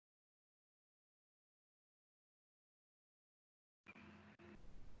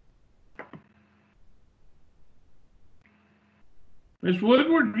Miss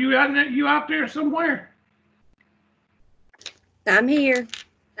Woodward, you out there somewhere? I'm here.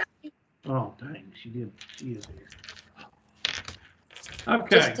 Oh, dang, she is here.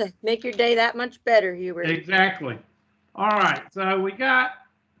 Okay. Just to make your day that much better, Hubert. Exactly. All right, so we got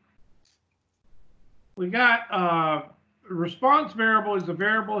response variable is a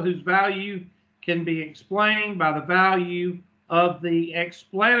variable whose value can be explained by the value of the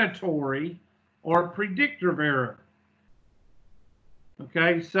explanatory or predictor variable.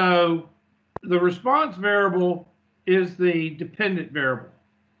 Okay, so the response variable is the dependent variable.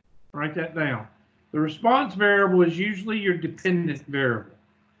 Write that down. The response variable is usually your dependent variable.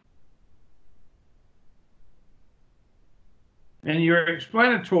 And your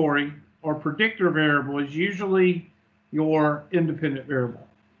explanatory or predictor variable is usually your independent variable.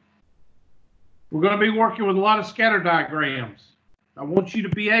 We're going to be working with a lot of scatter diagrams. I want you to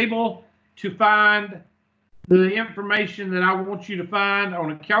be able to find the information that I want you to find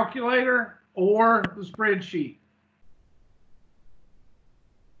on a calculator or the spreadsheet.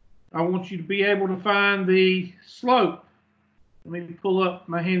 I want you to be able to find the slope. Let me pull up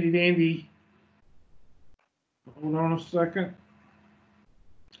my handy dandy. Hold on a second.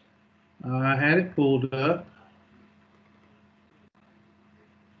 I had it pulled up.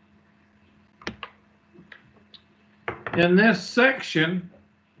 In this section,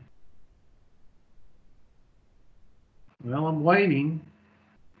 well, I'm waiting.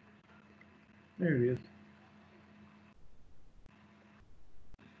 There it is.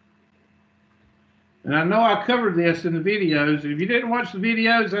 And I know I covered this in the videos. If you didn't watch the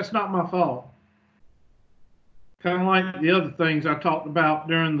videos, that's not my fault. Kind of like the other things I talked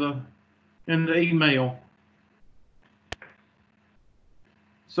about in the email.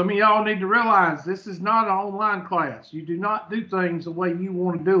 Some of y'all need to realize this is not an online class. You do not do things the way you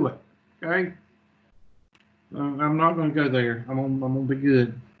want to do it. Okay? I'm not going to go there. I'm going to be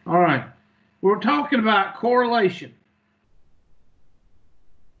good. All right. We're talking about correlation.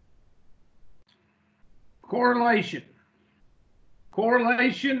 Correlation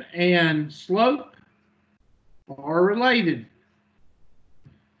and slope are related.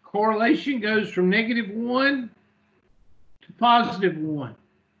 Correlation goes from -1 to +1.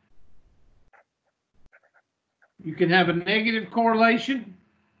 You can have a negative correlation,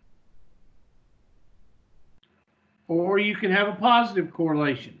 or you can have a positive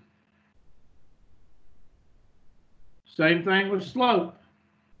correlation. Same thing with slope.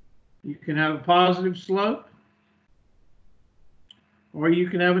 You can have a positive slope, or you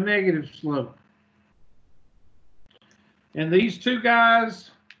can have a negative slope. And these two guys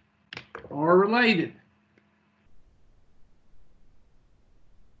are related.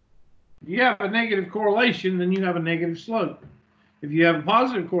 If you have a negative correlation, then you have a negative slope. If you have a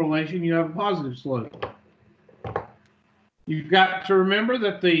positive correlation, you have a positive slope. You've got to remember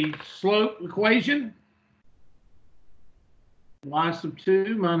that the slope equation, y sub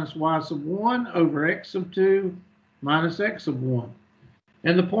 2 minus y sub 1 over x sub 2 minus x sub 1.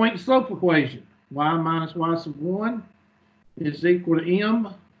 And the point slope equation, y minus y sub 1 is equal to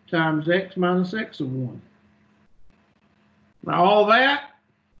m times x minus x sub 1. Now all that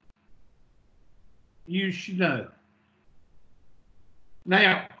you should know.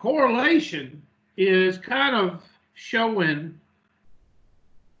 Now correlation is kind of showing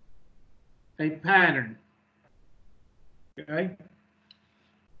a pattern. Okay.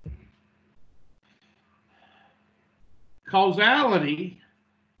 Causality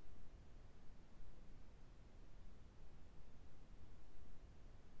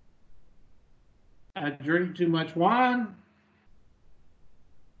I drink too much wine.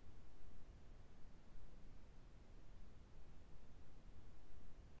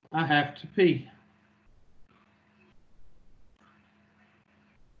 I have to pee.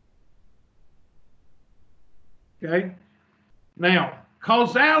 Okay. Now,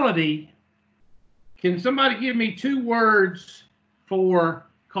 causality. Can somebody give me 2 words for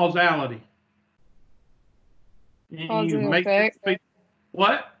causality? Cause and effect.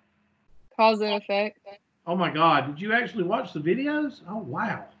 What? Cause and effect. Oh my God. Did you actually watch the videos? Oh,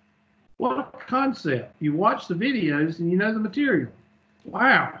 wow. What a concept. You watch the videos and you know the material.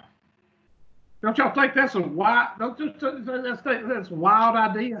 Wow. Don't y'all think that's a wild, that's a wild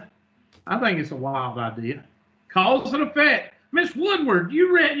idea? I think it's a wild idea. Cause and effect. Miss Woodward,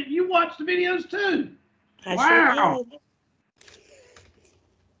 you watched the videos too. Wow. Sure did.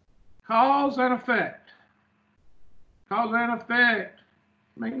 Cause and effect. Cause and effect.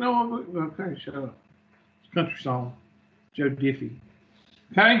 Make no, okay, shut up. It's a country song. Joe Diffie.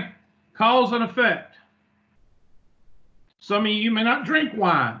 Okay? Cause and effect. Some of you may not drink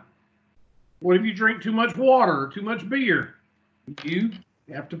wine. What if you drink too much water or too much beer? You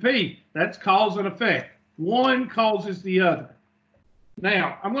have to pee. That's cause and effect. One causes the other.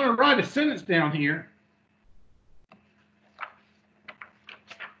 Now, I'm going to write a sentence down here.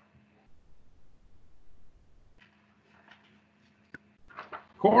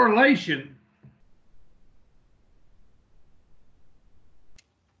 Correlation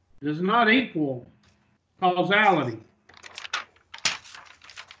does not equal causality.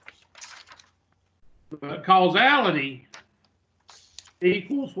 But causality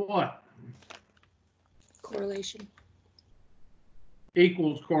equals what? Correlation.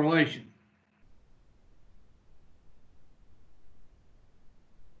 Equals correlation.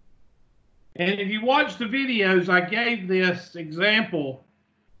 And if you watch the videos, I gave this example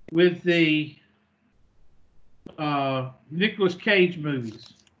with the Nicolas Cage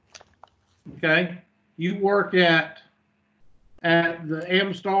movies. Okay, you work at the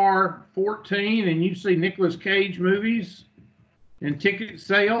Amstar 14 and you see Nicolas Cage movies and ticket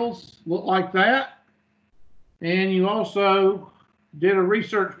sales look like that. And you also did a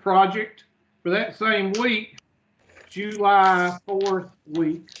research project for that same week, July 4th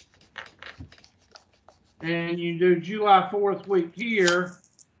week. And you do July 4th week here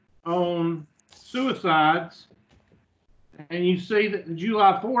on suicides. And you see that the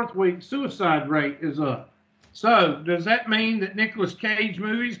July 4th week suicide rate is up. So does that mean that Nicolas Cage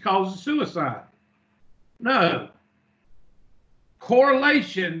movies cause suicide? No.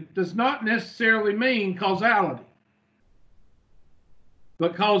 Correlation does not necessarily mean causality.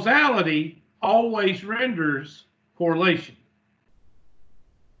 But causality always renders correlation.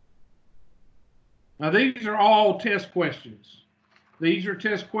 Now, these are all test questions. These are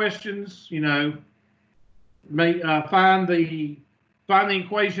test questions, you know, find the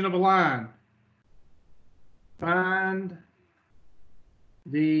equation of a line. Find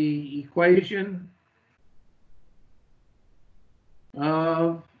the equation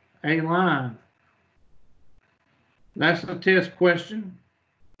of a line. That's the test question.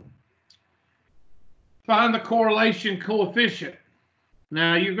 Find the correlation coefficient.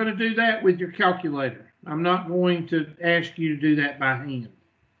 Now, you're going to do that with your calculator. I'm not going to ask you to do that by hand.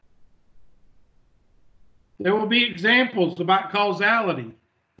 There will be examples about causality.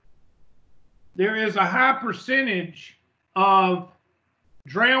 There is a high percentage of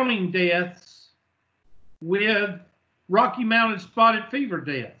drowning deaths with Rocky Mountain spotted fever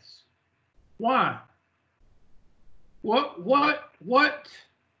deaths. Why? What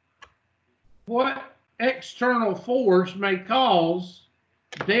external force may cause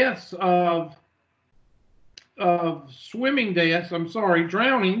deaths of swimming deaths,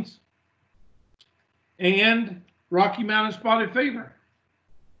 drownings, and Rocky Mountain spotted fever?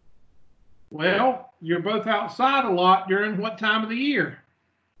 Well, you're both outside a lot during what time of the year?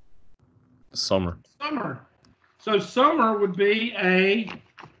 Summer. Summer. So summer would be a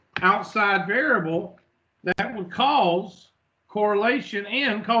outside variable that would cause correlation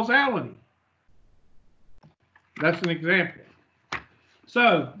and causality. That's an example.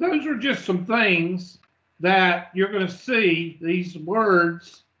 So those are just some things that you're going to see, these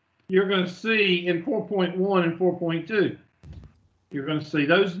words you're going to see in 4.1 and 4.2. You're going to see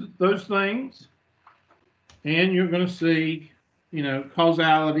those things, and you're going to see, you know,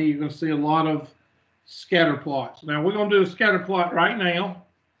 causality. You're going to see a lot of scatter plots. Now, we're going to do a scatter plot right now,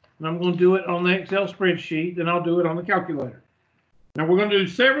 and I'm going to do it on the Excel spreadsheet, then I'll do it on the calculator. Now, we're going to do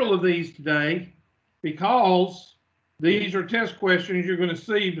several of these today because these are test questions you're going to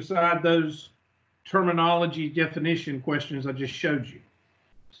see beside those terminology definition questions I just showed you.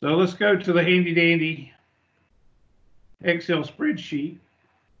 So let's go to the handy dandy Excel spreadsheet.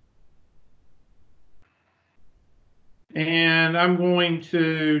 And I'm going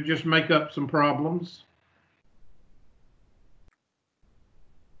to just make up some problems.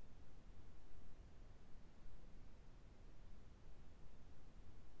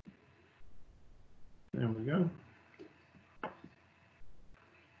 There we go.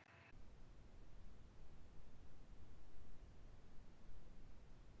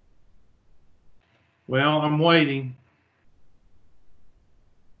 Well, I'm waiting.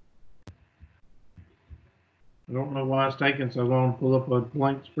 I don't know why it's taking so long to pull up a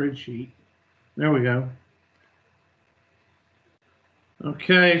blank spreadsheet. There we go.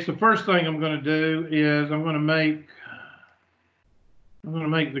 Okay, so first thing I'm going to do is I'm going to make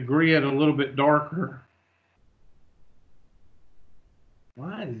the grid a little bit darker.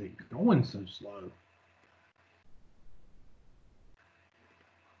 Why is it going so slow?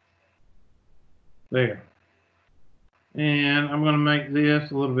 There. And I'm going to make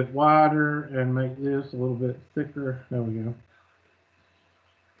this a little bit wider and make this a little bit thicker. There we go.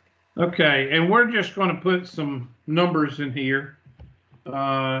 Okay, and we're just going to put some numbers in here.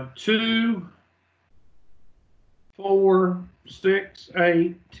 2, 4, 6,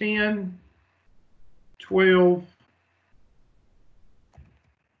 8, 10, 12,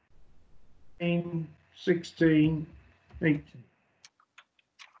 16, 18.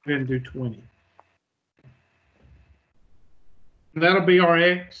 Go ahead and do 20. And that'll be our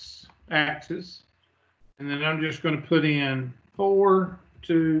x-axis. And then I'm just going to put in 4,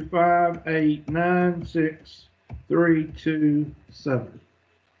 2, 5, 8, 9, 6, 3, 2, 7.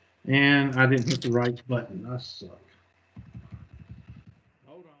 And I didn't hit the right button. I suck.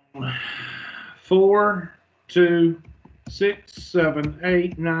 Hold on. 4, 2, 6, 7,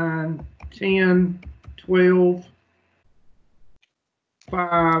 8, 9, 10, 12,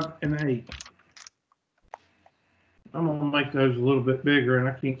 5, and 8. I'm going to make those a little bit bigger, and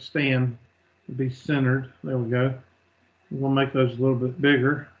I can't stand to be centered. There we go. I'm going to make those a little bit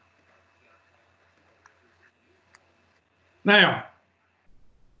bigger. Now,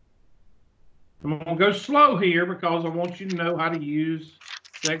 I'm going to go slow here because I want you to know how to use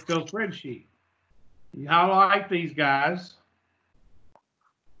the Excel spreadsheet. You highlight these guys,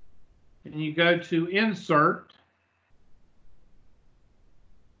 and you go to Insert,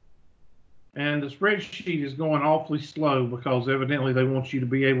 and the spreadsheet is going awfully slow because evidently they want you to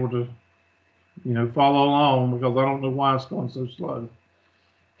be able to, follow along, because I don't know why it's going so slow.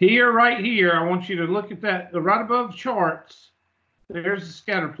 Here, right here, I want you to look at that, right above charts. There's the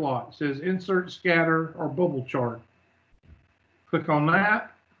scatter plot. It says Insert Scatter or Bubble Chart. Click on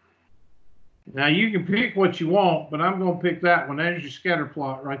that. Now you can pick what you want, but I'm going to pick that one. There's your scatter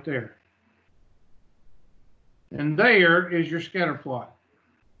plot right there. And there is your scatter plot.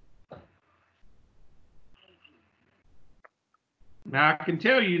 Now I can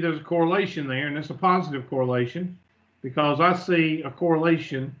tell you there's a correlation there, and it's a positive correlation because I see a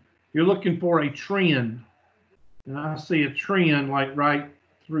correlation. You're looking for a trend. And I see a trend like right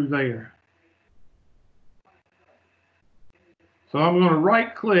through there. So I'm going to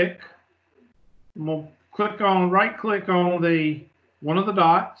right click. I'm going to right click on one of the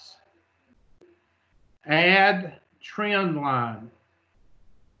dots. Add trend line.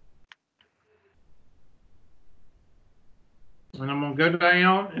 And I'm going to go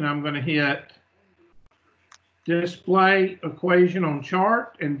down and I'm going to hit display equation on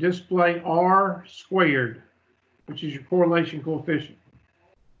chart and display R squared, which is your correlation coefficient.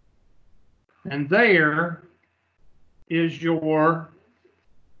 And there is your,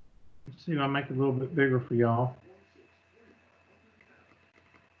 let's see if I make it a little bit bigger for y'all.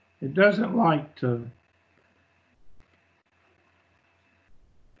 It doesn't like to,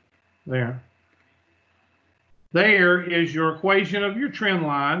 there. There is your equation of your trend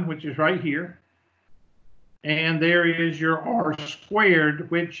line, which is right here. And there is your R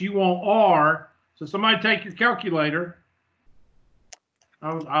squared, which you want R. So somebody take your calculator.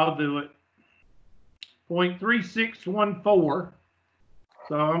 I'll do it. 0.3614.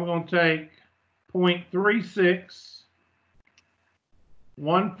 So I'm going to take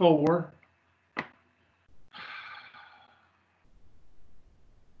 0.3614.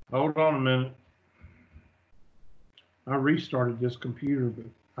 Hold on a minute. I restarted this computer, but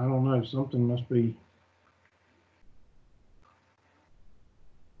I don't know. Something must be.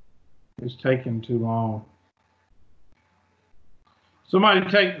 It's taking too long. Somebody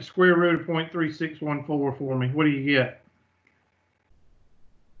take the square root of 0.3614 for me. What do you get?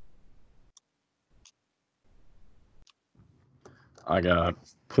 I got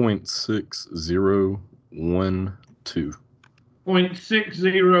 0.6012.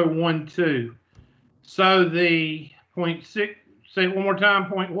 0.6012. So the 0.6, say it one more time,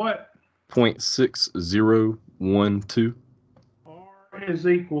 point what? 0.6012. R is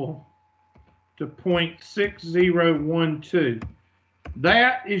equal to 0.6012.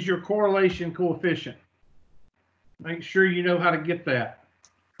 That is your correlation coefficient. Make sure you know how to get that.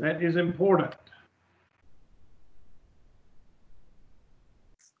 That is important.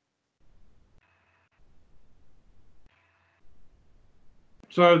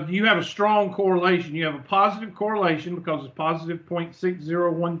 So you have a strong correlation. You have a positive correlation because it's positive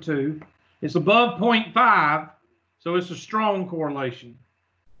 0.6012. It's above 0.5, so it's a strong correlation.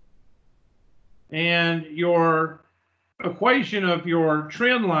 And your equation of your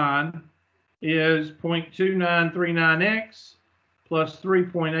trend line is 0.2939x plus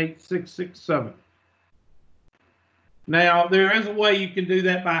 3.8667. Now, there is a way you can do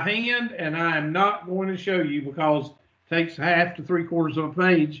that by hand, and I am not going to show you because it takes half to 3/4 of a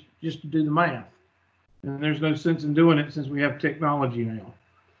page just to do the math. And there's no sense in doing it since we have technology now.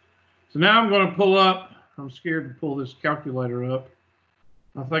 So now I'm going to pull up, I'm scared to pull this calculator up.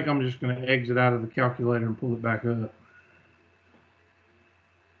 I think I'm just going to exit out of the calculator and pull it back up.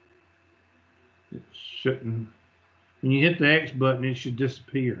 shouldn't. When you hit the X button, it should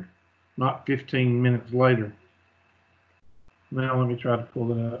disappear, not 15 minutes later. Now let me try to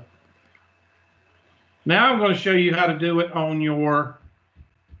pull it up. Now I'm going to show you how to do it on your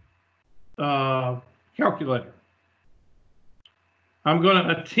calculator. I'm going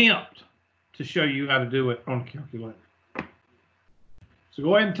to attempt to show you how to do it on a calculator. So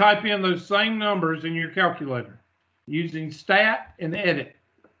go ahead and type in those same numbers in your calculator using stat and edit.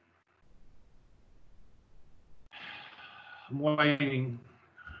 I'm waiting.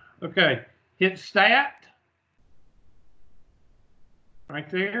 Okay, hit stat right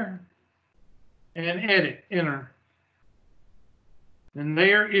there and edit, enter. And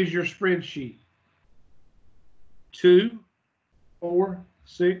there is your spreadsheet. 2, 4,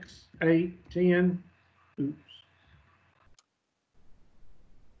 6, 8, 10. Oops.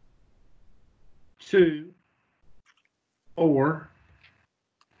 2, 4,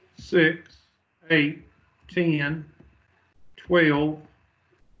 6, 8, 10, 12,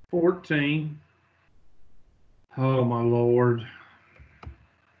 14. Oh my Lord.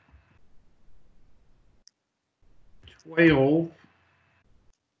 12,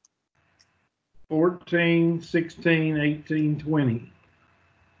 14, 16, 18, 20.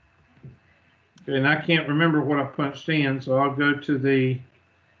 Okay, and I can't remember what I punched in, so I'll go to the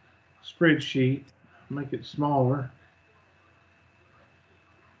spreadsheet, make it smaller.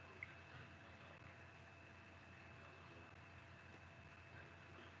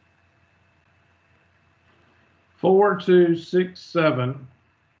 Four, 2, 6, 7.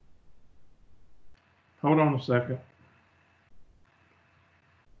 Hold on a second.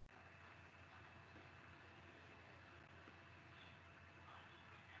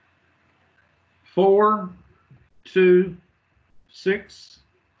 Four, 2, 6,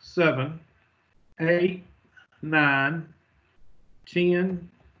 7, 8, 9,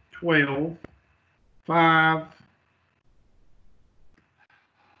 10, 12, 5.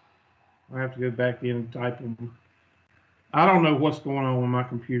 I have to go back in and type them. I don't know what's going on with my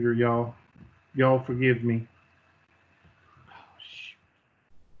computer, y'all. Y'all forgive me. Oh, shoot.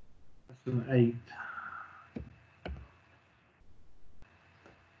 That's an 8.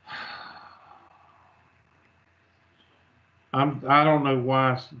 I don't know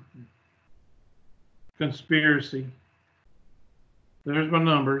why. Conspiracy. There's my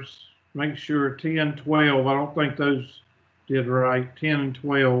numbers. Make sure 10, 12. I don't think those did right. 10 and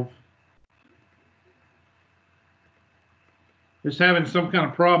 12. It's having some kind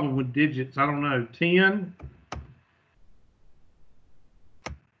of problem with digits. I don't know. 10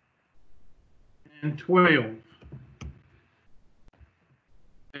 and 12.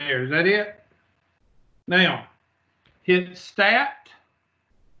 There, is that it? Now, hit stat,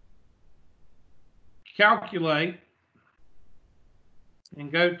 calculate,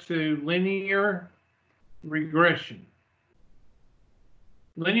 and go to linear regression.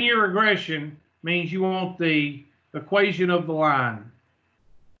 Linear regression means you want the equation of the line.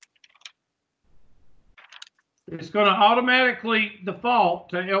 It's going to automatically default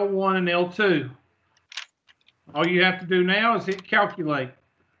to L1 and L2. All you have to do now is hit calculate.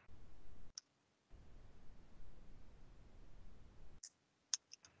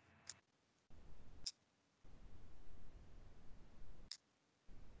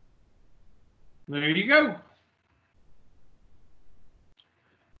 There you go.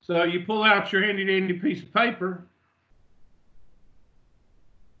 So you pull out your handy dandy piece of paper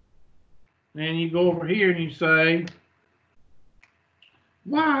and you go over here and you say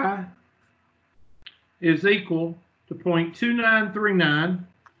y is equal to 0.2939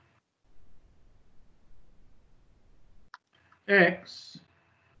 x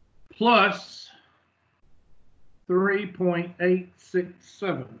plus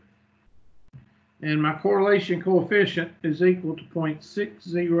 3.867. And my correlation coefficient is equal to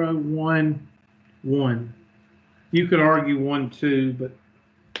 0.6011. You could argue 1, 2, but,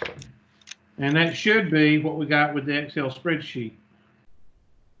 and that should be what we got with the Excel spreadsheet.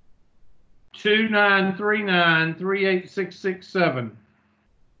 2939.38667.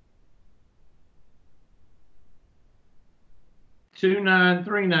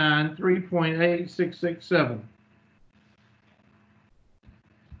 2939, 3.8667.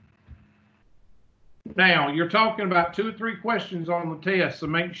 Now, you're talking about 2 or 3 questions on the test, so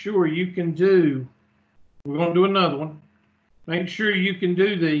make sure you can do, we're going to do another one. Make sure you can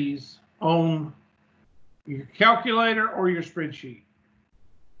do these on your calculator or your spreadsheet.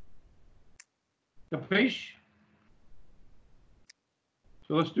 Capiche?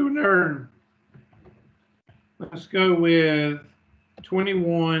 So let's do another. Let's go with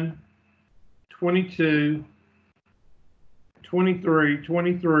 21, 22, 23,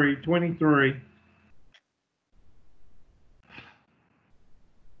 23, 23,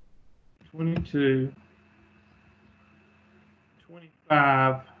 22,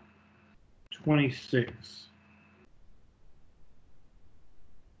 25, 26.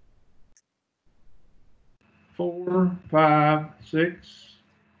 Four, 5, 6,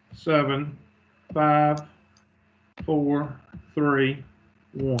 7, 5, 4, 3,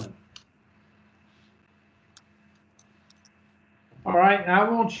 1. All right, I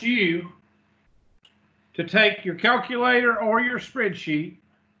want you to take your calculator or your spreadsheet,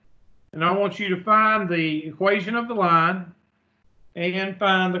 and I want you to find the equation of the line and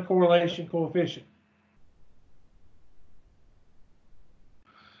find the correlation coefficient.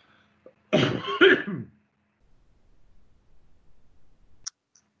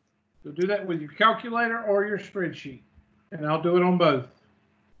 So do that with your calculator or your spreadsheet, and I'll do it on both.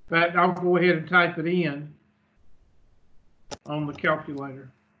 In fact, I'll go ahead and type it in on the calculator.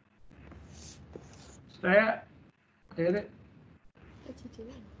 Stat, edit. What's he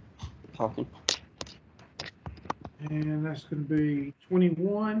doing? Talking. And that's going to be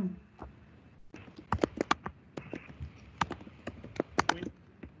 21,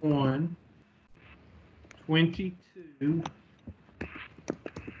 21, 22,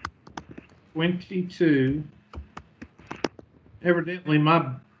 22. Evidently,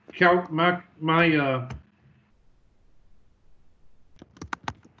 my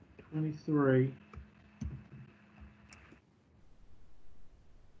 23.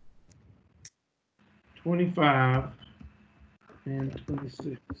 25 and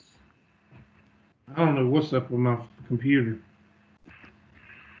 26. I don't know what's up with my computer.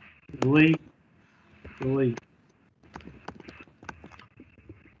 Delete, delete.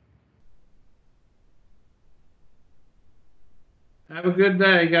 Have a good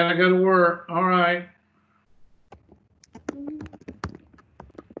day. Gotta go to work. All right.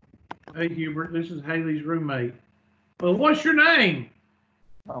 Hey, Hubert, this is Haley's roommate. Well, what's your name?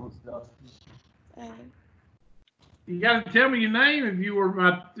 You got to tell me your name if you were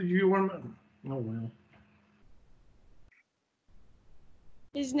my. Oh well.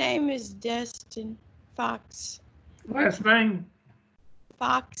 His name is Destin Fox. Last name?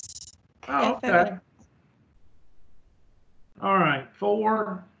 Fox. Oh, okay. All right.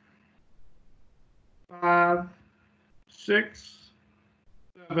 4, 5, 6,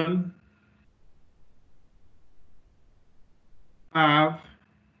 7, 5.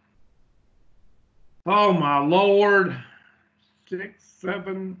 Oh my Lord. 6,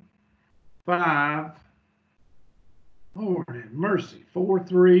 7, 5. Lord have mercy. 4,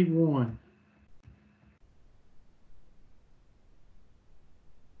 3, 1.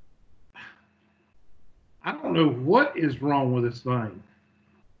 I don't know what is wrong with this thing.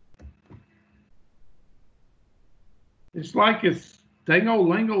 It's like it's dang old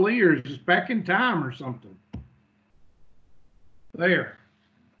Langoliers is back in time or something. There.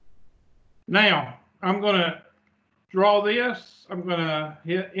 Now, I'm going to draw this. I'm going to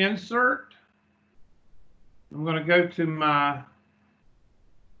hit insert. I'm going to go to my,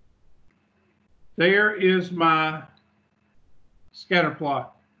 there is my scatter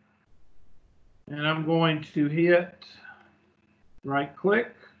plot. And I'm going to hit right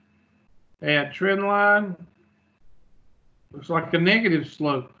click, add trend line. Looks like a negative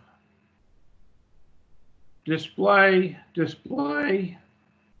slope. Display, display.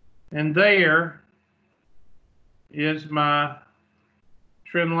 And there is my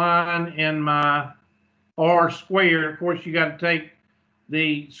trend line and my R squared. Of course, you got to take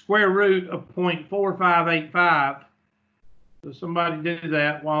the square root of 0.4585. So somebody do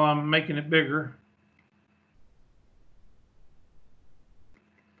that while I'm making it bigger.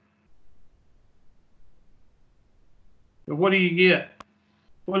 So what do you get?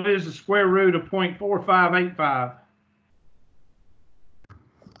 What is the square root of 0.4585?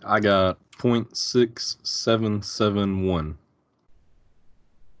 I got 0.6771.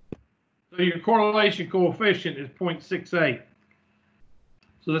 So your correlation coefficient is 0.68.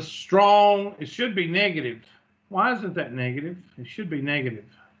 So the strong, it should be negative. Why isn't that negative? It should be negative.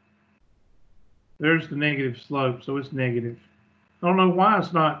 There's the negative slope, so it's negative. I don't know why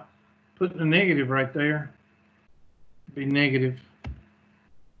it's not putting a negative right there. It'd be negative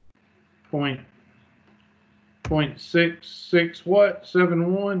 0.66 what?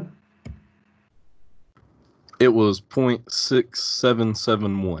 71? It was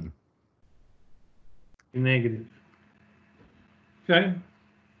 0.6771. Negative. Okay.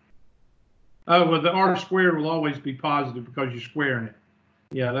 Oh, well, the R squared will always be positive because you're squaring it.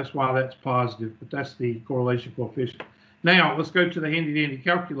 Yeah, that's why that's positive, but that's the correlation coefficient. Now, let's go to the handy-dandy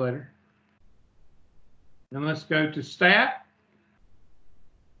calculator. And let's go to Stat,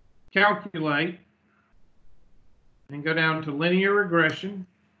 Calculate, and go down to Linear Regression.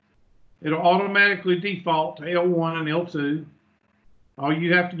 It'll automatically default to L1 and L2. All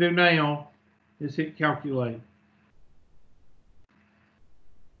you have to do now is hit calculate.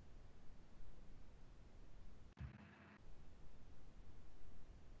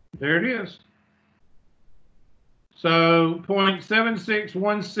 There it is. So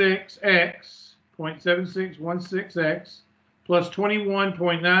 0.7616x, 0.7616x plus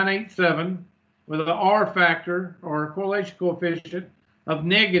 21.987 with an R factor or a correlation coefficient of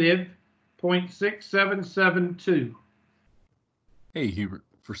negative 0.6772. Hey, Hubert,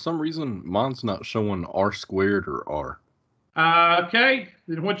 for some reason, mine's not showing R squared or R. Okay,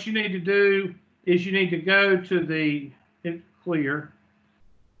 then what you need to do is you need to go to the, it's clear,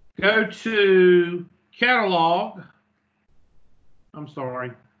 go to catalog, I'm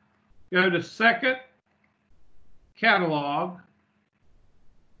sorry, go to second catalog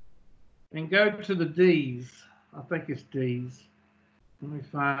and go to the D's. I think it's D's. Let me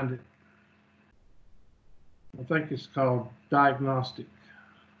find it. I think it's called diagnostic.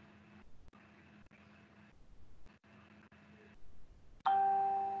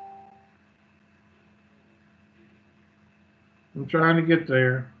 I'm trying to get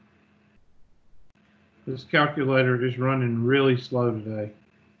there. This calculator is running really slow today.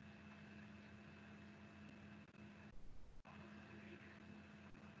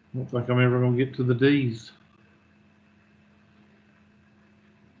 I don't think I'm ever going to get to the D's.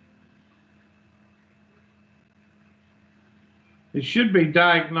 It should be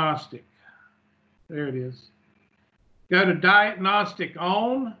diagnostic. There it is. Go to diagnostic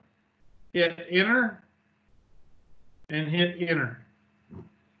on, hit enter, and hit enter.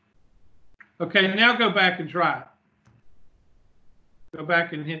 Okay, now go back and try it. Go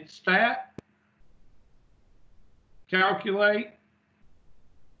back and hit stat, calculate,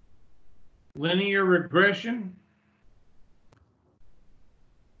 linear regression,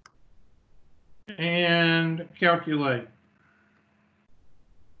 and calculate.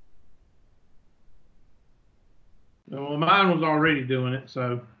 Well, mine was already doing it,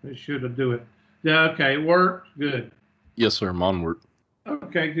 so it should do it. Yeah, okay, it worked. Good. Yes, sir. Mine worked.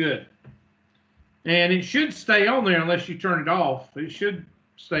 Okay, good. And it should stay on there unless you turn it off. It should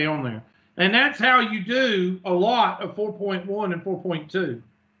stay on there. And that's how you do a lot of 4.1 and 4.2.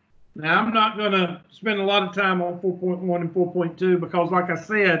 Now, I'm not going to spend a lot of time on 4.1 and 4.2 because, like I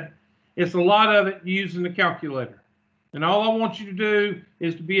said, it's a lot of it using the calculator. And all I want you to do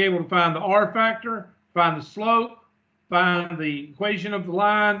is to be able to find the R factor, find the slope, find the equation of the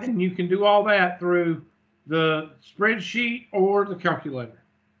line, and you can do all that through the spreadsheet or the calculator.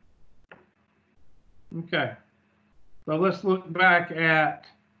 Okay, so let's look back at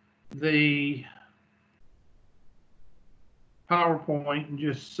the PowerPoint and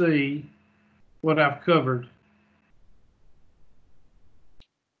just see what I've covered.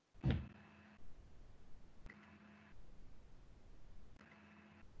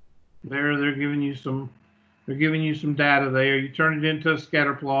 There, they're giving you some data there. You turn it into a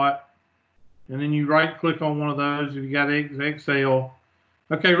scatter plot, and then you right click on one of those if you got Excel.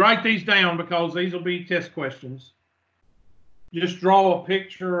 Okay, write these down because these will be test questions. Just draw a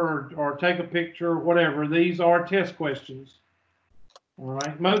picture or take a picture, whatever. These are test questions. All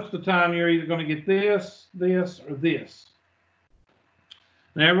right, most of the time you're either going to get this, this, or this.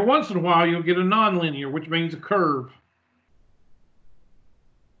 Now, every once in a while you'll get a nonlinear, which means a curve.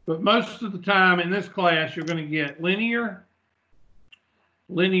 But most of the time in this class, you're going to get linear,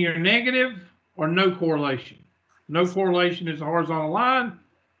 linear negative, or no correlation. No correlation is a horizontal line.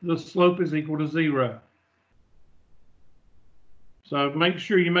 The slope is equal to 0. So make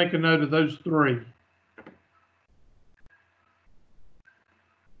sure you make a note of those three.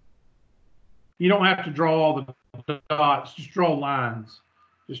 You don't have to draw all the dots, just draw lines.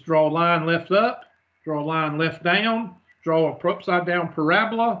 Just draw a line left up, draw a line left down, draw a upside down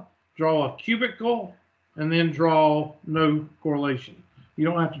parabola, draw a cubicle, and then draw no correlation. You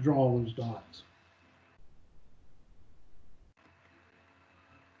don't have to draw all those dots.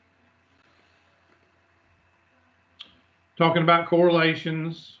 Talking about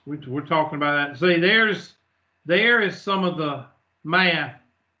correlations, we're talking about that. See, there is some of the math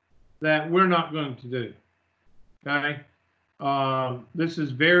that we're not going to do. Okay, this is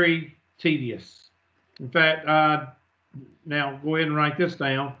very tedious. In fact, now go ahead and write this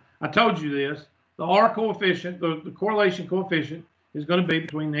down. I told you this. The R coefficient, the correlation coefficient, is going to be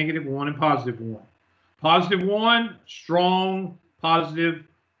between -1 and +1. +1, strong positive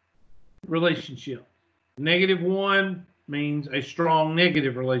relationship. -1 means a strong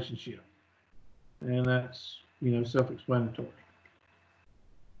negative relationship. And that's, self-explanatory.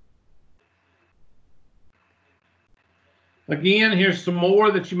 Again, here's some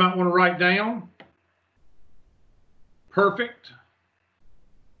more that you might want to write down. Perfect,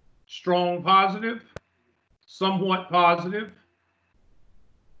 strong positive, somewhat positive,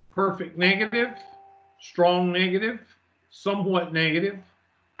 perfect negative, strong negative, somewhat negative,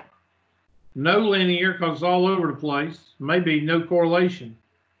 no linear because it's all over the place, maybe no correlation,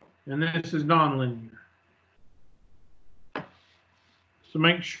 and this is nonlinear. So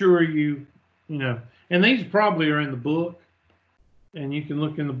make sure you know, and these probably are in the book, and you can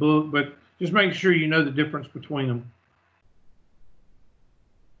look in the book, but just make sure you know the difference between them.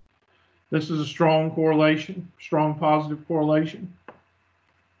 This is a strong correlation, strong positive correlation.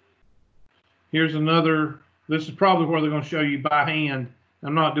 Here's another, this is probably where they're going to show you by hand.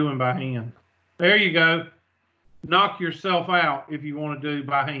 I'm not doing by hand. There you go. Knock yourself out if you want to do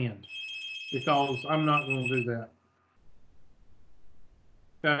by hand, because I'm not going to do that.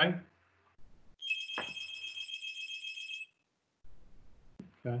 Okay.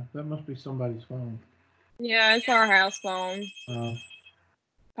 Okay, that must be somebody's phone. Yeah, it's our house phone.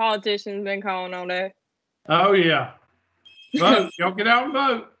 Politicians been calling all day. Oh yeah. Vote. Y'all get out and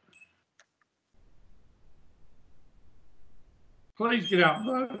vote. Please get out and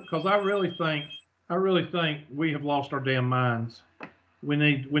vote, because I really think we have lost our damn minds. We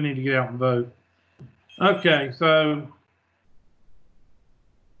need to get out and vote. Okay, so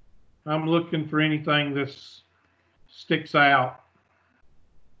I'm looking for anything that sticks out.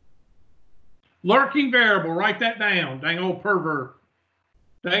 Lurking variable, write that down. Dang old pervert.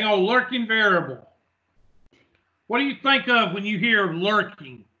 Dang old lurking variable. What do you think of when you hear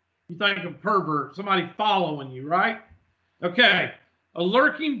lurking? You think of pervert, somebody following you, right? Okay, a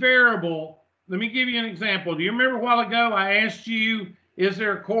lurking variable, let me give you an example. Do you remember a while ago I asked you, is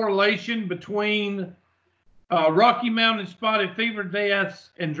there a correlation between Rocky Mountain spotted fever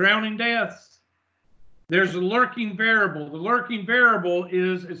deaths and drowning deaths? There's a lurking variable. The lurking variable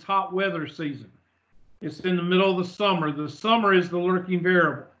is it's hot weather season. It's in the middle of the summer. The summer is the lurking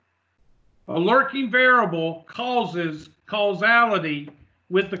variable. A lurking variable causes causality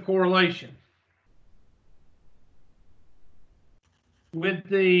with the correlation. With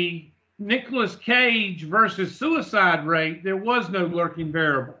the Nicolas Cage versus suicide rate, there was no lurking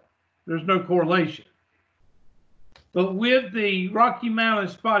variable. There's no correlation. But with the Rocky Mountain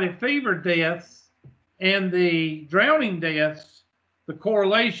spotted fever deaths and the drowning deaths, the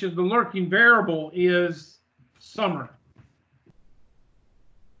correlation, the lurking variable is summer.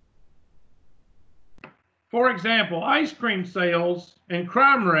 For example, ice cream sales and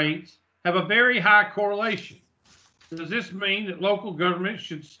crime rates have a very high correlation. Does this mean that local governments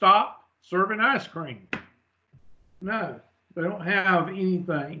should stop serving ice cream? No, they don't have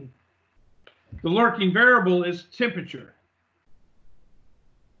anything. The lurking variable is temperature.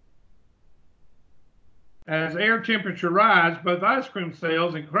 As air temperature rises, both ice cream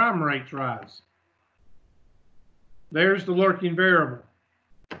sales and crime rates rise. There's the lurking variable.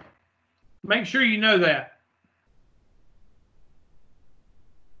 Make sure you know that.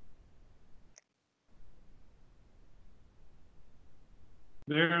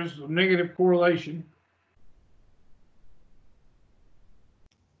 There's a negative correlation.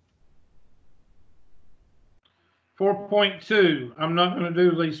 .2, I'm not going to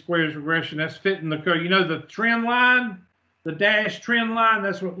do least squares regression. That's fitting the curve. You know the trend line, the dashed trend line,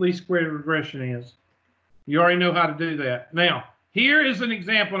 that's what least squares regression is. You already know how to do that. Now, here is an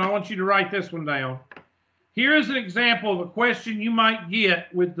example, and I want you to write this one down. Here is an example of a question you might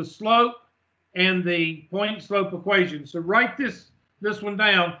get with the slope and the point slope equation. So write this one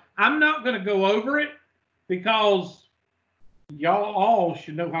down. I'm not going to go over it because y'all all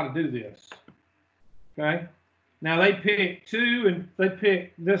should know how to do this. Okay? Now they pick two, and they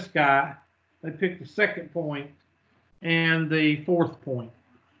pick this guy. They pick the second point and the fourth point,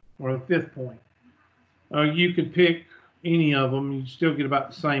 or the fifth point. You could pick any of them. You still get about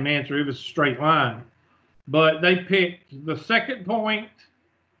the same answer if it's a straight line. But they picked the second point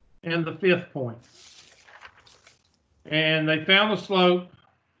and the fifth point. And they found the slope,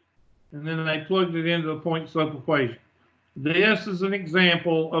 and then they plugged it into the point slope equation. This is an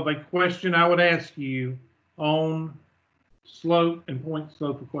example of a question I would ask you on slope and point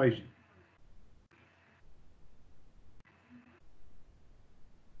slope equation.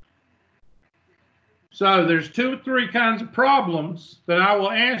 So there's 2 or 3 kinds of problems that I will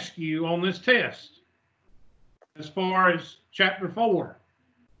ask you on this test as far as chapter 4.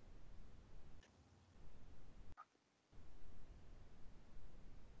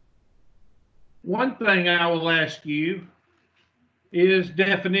 One thing I will ask you is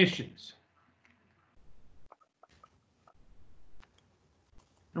definitions.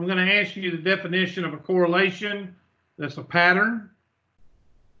 I'm going to ask you the definition of a correlation, that's a pattern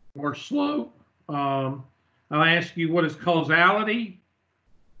or slope. I'll ask you what is causality.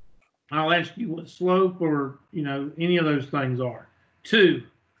 I'll ask you what slope or, any of those things are. 2,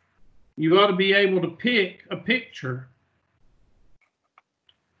 you ought to be able to pick a picture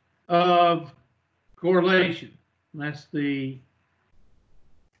of correlation. That's the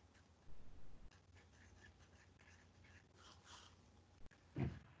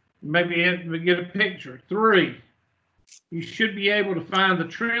maybe you have to get a picture. 3, you should be able to find the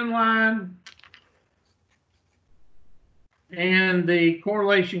trend line and the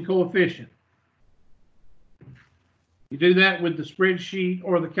correlation coefficient. You do that with the spreadsheet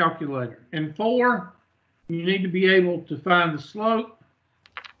or the calculator. And 4, you need to be able to find the slope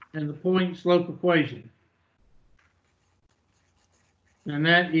and the point slope equation. And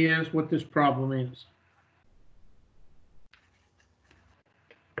that is what this problem is.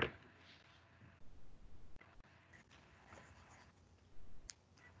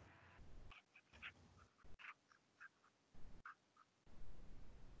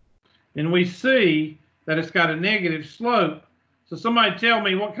 And we see that it's got a negative slope. So somebody tell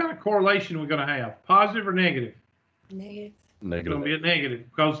me what kind of correlation we're going to have, positive or negative? Negative. It's going to be a negative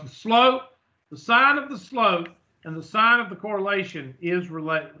because the slope, the sign of the slope and the sign of the correlation is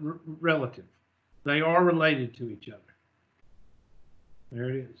relative. They are related to each other. There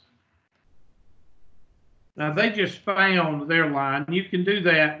it is. Now they just found their line. You can do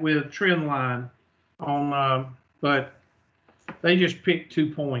that with trend line on, but they just picked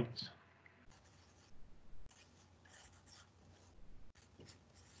 2 points.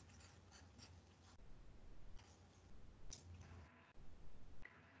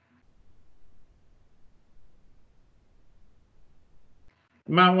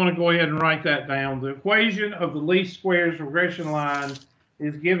 You might want to go ahead and write that down. The equation of the least squares regression line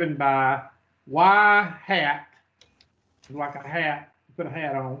is given by y hat, like a hat, put a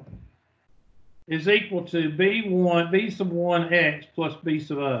hat on, is equal to b sub 1x plus b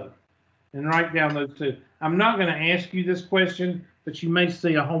sub o. And write down those 2. I'm not going to ask you this question, but you may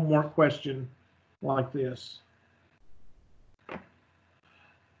see a homework question like this.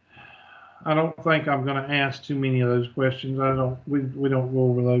 I don't think I'm going to ask too many of those questions. We don't go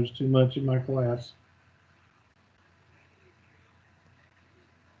over those too much in my class.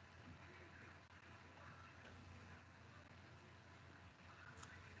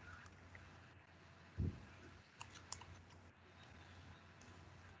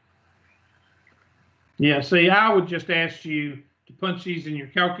 Yeah, see, I would just ask you to punch these in your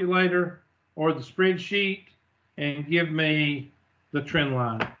calculator or the spreadsheet and give me the trend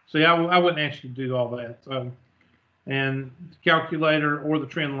line. See, I wouldn't ask you to do all that. So, and the calculator or the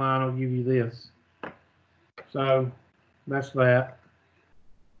trend line will give you this. So that's that.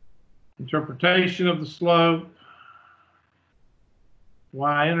 Interpretation of the slope,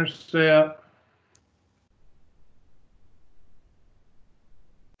 y-intercept.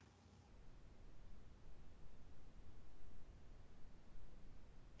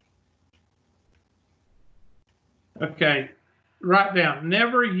 Okay, write down,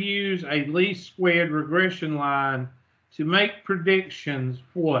 never use a least squared regression line to make predictions,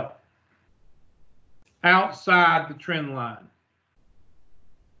 what? Outside the trend line.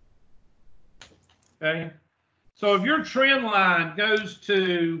 Okay, so if your trend line goes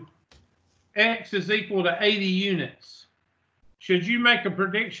to x is equal to 80 units, should you make a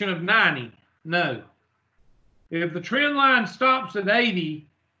prediction of 90? No. If the trend line stops at 80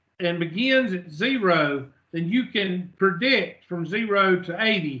 and begins at 0, then you can predict from 0 to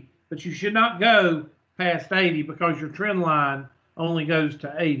 80, but you should not go past 80 because your trend line only goes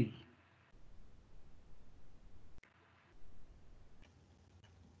to 80.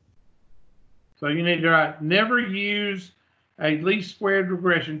 So you need to write, never use a least squared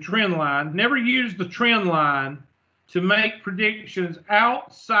regression trend line. Never use the trend line to make predictions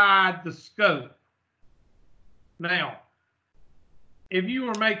outside the scope. Now, if you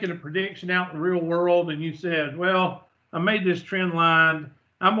were making a prediction out in the real world and you said, well, I made this trend line,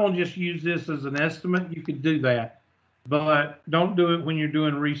 I'm going to just use this as an estimate, you could do that. But don't do it when you're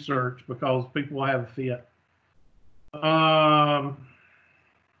doing research because people will have a fit.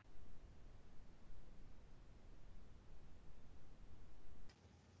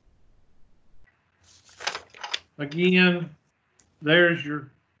 Again, there's your,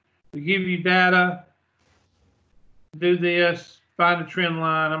 to give you data, do this, find a trend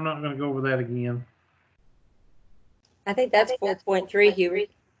line. I'm not going to go over that again. I think that's 4.3, Huey.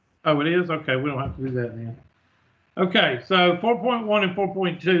 Oh, it is? Okay, we don't have to do that then. Okay, so 4.1 and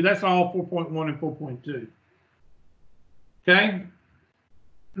 4.2, that's all 4.1 and 4.2. Okay?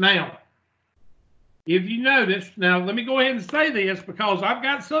 Now, if you notice, now let me go ahead and say this because I've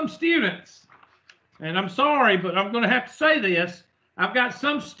got some students, and I'm sorry, but I'm going to have to say this. I've got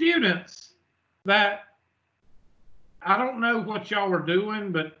some students that I don't know what y'all are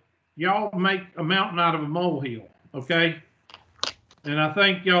doing, but y'all make a mountain out of a molehill, okay? And I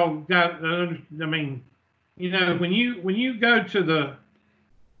think y'all got, I mean, you know, when you go to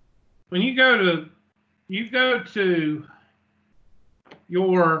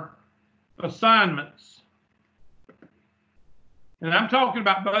your assignments, and I'm talking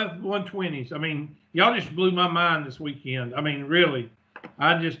about both 120s. I mean, y'all just blew my mind this weekend. I mean, really,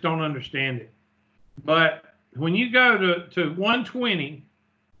 I just don't understand it. But when you go to 120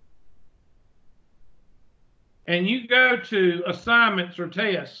 and you go to assignments or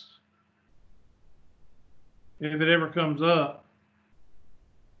tests, if it ever comes up,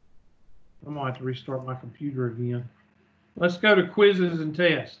 I'm gonna have to restart my computer again. Let's go to quizzes and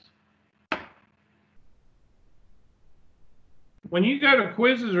tests. When you go to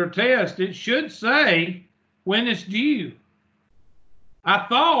quizzes or tests, it should say when it's due. I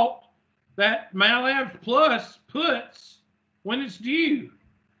thought that MATLAB Plus puts when it's due.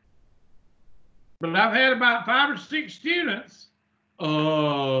 But I've had about 5 or 6 students,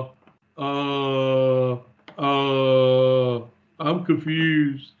 I'm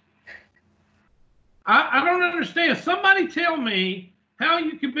confused. I don't understand. Somebody tell me how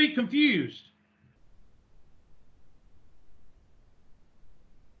you can be confused.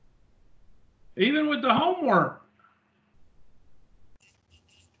 Even with the homework.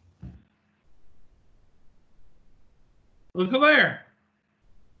 Look at there.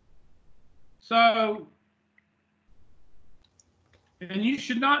 So, and you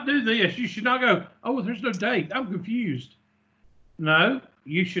should not do this. You should not go, oh, there's no date. I'm confused. No,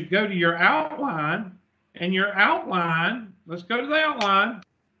 you should go to your outline, and your outline, let's go to the outline.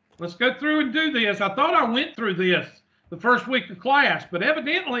 Let's go through and do this. I thought I went through this the first week of class, but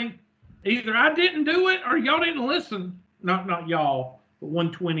evidently either I didn't do it or y'all didn't listen. Not y'all, but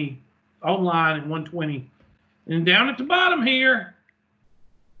 120 online and 120. And down at the bottom here,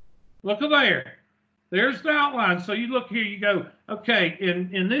 look at there. There's the outline. So you look here, you go, okay,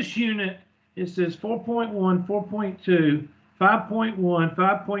 in this unit, it says 4.1, 4.2, 5.1,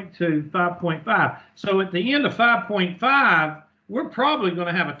 5.2, 5.5. So at the end of 5.5, we're probably going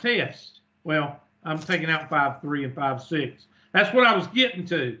to have a test. Well, I'm taking out 5.3 and 5.6. That's what I was getting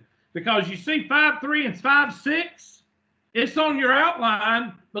to. Because you see 5.3 and 5.6, it's on your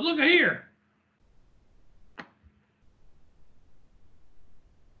outline, but look at here.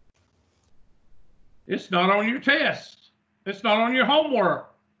 It's not on your test. It's not on your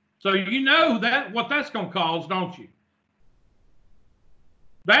homework. So you know that what that's going to cause, don't you?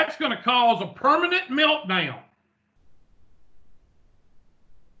 That's going to cause a permanent meltdown.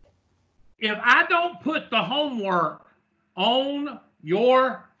 If I don't put the homework on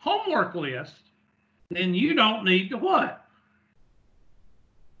your homework list, then you don't need to what?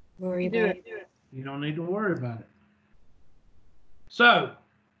 Worry about it. You don't need to worry about it. So,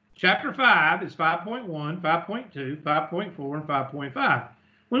 Chapter 5 is 5.1, 5.2, 5.4, and 5.5.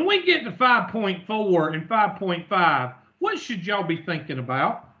 When we get to 5.4 and 5.5, what should y'all be thinking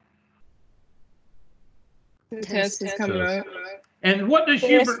about? The test is coming up. And what does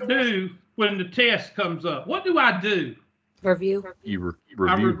Hubert do when the test comes up? What do I do? Review. You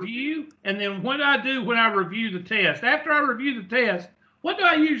I review. review, and then what do I do when I review the test? After I review the test, what do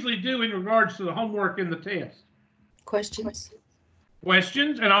I usually do in regards to the homework and the test? Questions.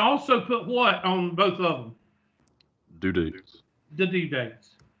 Questions, and I also put what on both of them? Due dates. The due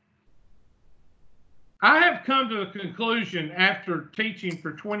dates. I have come to the conclusion after teaching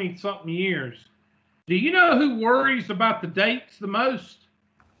for 20-something years. Do you know who worries about the dates the most?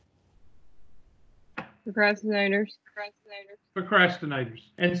 Procrastinators. Procrastinators.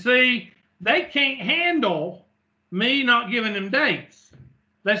 And see, they can't handle me not giving them dates.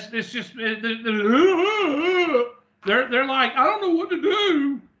 It's just, they're like, I don't know what to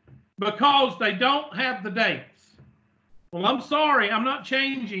do because they don't have the dates. Well, I'm sorry, I'm not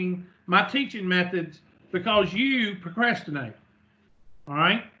changing my teaching methods because you procrastinate. All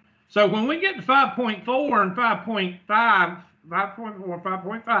right? So when we get to 5.4 and 5.5, 5.4 and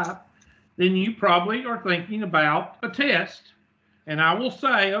 5.5, then you probably are thinking about a test. And I will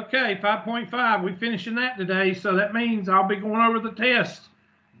say, okay, 5.5, we're finishing that today, so that means I'll be going over the test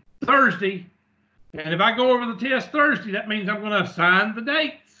Thursday. And if I go over the test Thursday, that means I'm going to assign the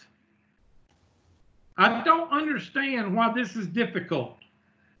dates. I don't understand why this is difficult.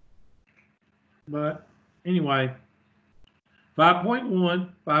 But anyway, 5.1,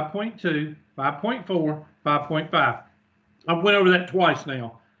 5.2, 5.4, 5.5. I went over that twice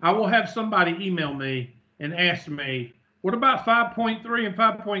now. I will have somebody email me and ask me, what about 5.3 and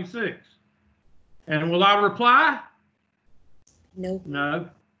 5.6? And will I reply? Nope. No.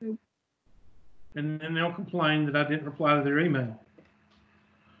 And then they'll complain that I didn't reply to their email.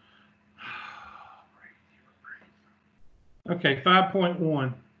 Okay,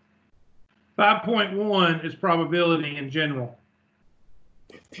 5.1. 5.1 is probability in general.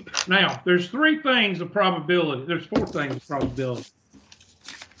 Now, there's 3 things of probability. There's 4 things of probability.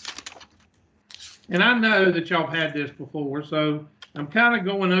 And I know that y'all have had this before, so I'm kind of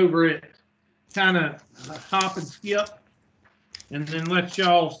going over it, kind of hop and skip, and then let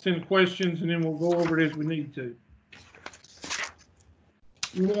y'all send questions, and then we'll go over it as we need to.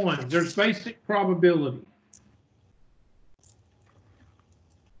 1, there's basic probability.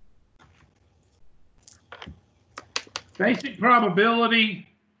 Basic probability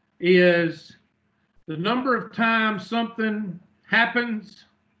is the number of times something happens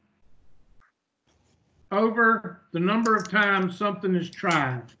over the number of times something is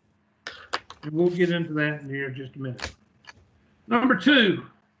tried. And we'll get into that in here in just a minute. Number 2,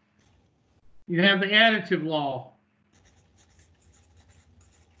 you have the additive law.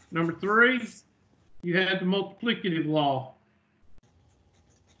 Number 3, you have the multiplicative law.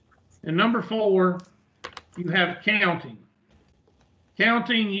 And number 4, you have counting.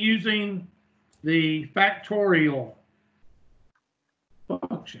 Counting using the factorial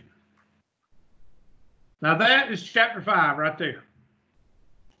function. Now that is chapter 5 right there.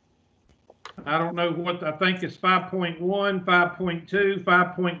 I don't know what, I think it's 5.1, 5.2,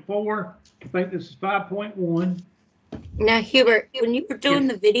 5.4. I think this is 5.1. Now, Hubert, when you were doing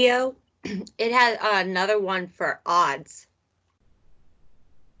the video, it had another one for odds.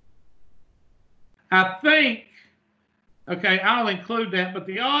 I think, okay, I'll include that, but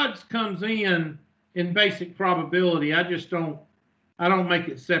the odds comes in basic probability. I don't make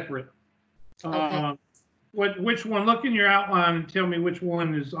it separate. Okay. Which one? Look in your outline and tell me which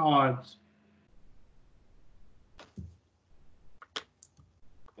one is odds.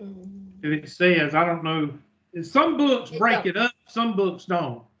 If it says, I don't know. Some books break it up, some books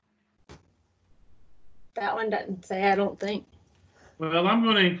don't. That one doesn't say, I don't think. Well, I'm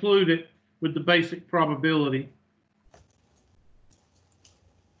going to include it with the basic probability.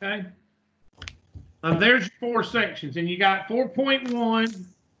 Okay. Now there's your 4 sections, and you got 4.1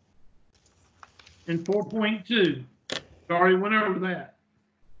 and 4.2. Already went over that.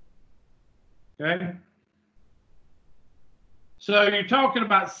 Okay. So you're talking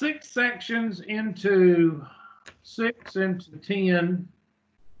about 6 sections into 6 into 10,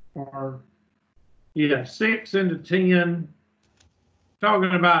 or yeah, 6 into 10.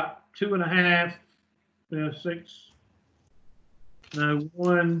 Talking about 2.5, 6. No,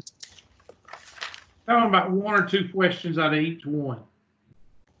 1. Talking about 1 or 2 questions out of each one.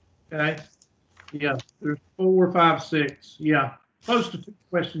 Okay. Yeah, there's 4, 5, 6. Yeah, close to 2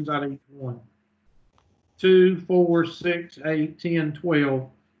 questions out of each one. 2, 4, 6, 8, 10, 12.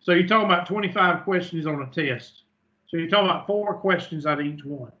 So you're talking about 25 questions on a test. So you're talking about 4 questions out of each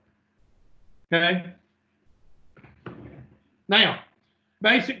one. Okay. Now,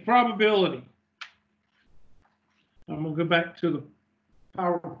 basic probability. I'm going to go back to the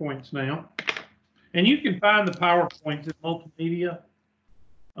PowerPoints now. And you can find the PowerPoints in multimedia.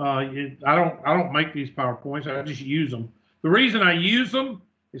 I don't make these PowerPoints. I just use them. The reason I use them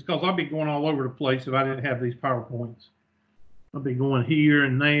is because I'll be going all over the place if I didn't have these PowerPoints. I'll be going here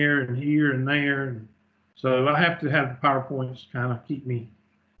and there and here and there. And so I have to have the PowerPoints to kind of keep me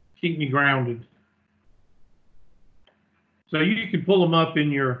grounded. So you can pull them up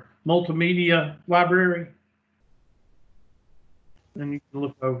in your multimedia library and you can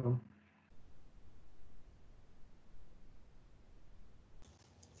look over them.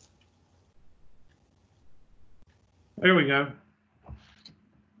 There we go.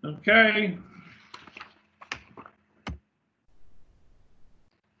 Okay.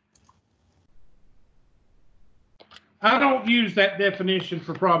 I don't use that definition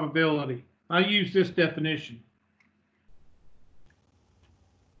for probability. I use this definition.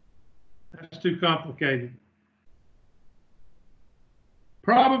 That's too complicated.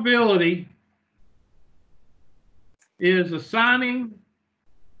 Probability is assigning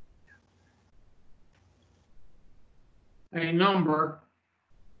a number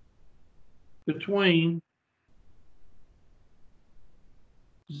between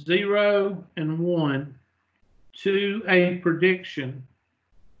 0 and 1 to a prediction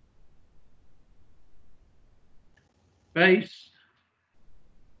based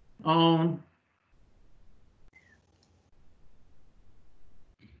on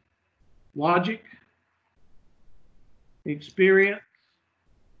logic, experience,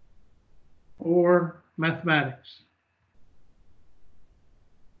 or mathematics?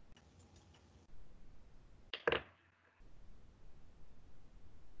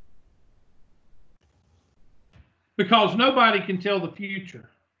 Because nobody can tell the future.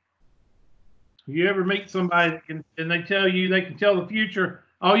 You ever meet somebody that can, and they tell you they can tell the future,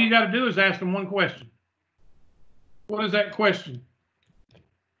 all you got to do is ask them one question. What is that question?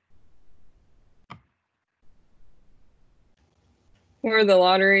 What are the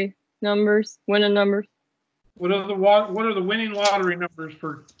lottery numbers? Winning numbers? What are the winning lottery numbers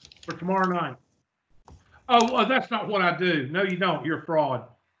for tomorrow night? Oh, that's not what I do. No, you don't. You're a fraud.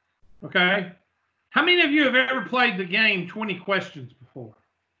 Okay? How many of you have ever played the game 20 questions before?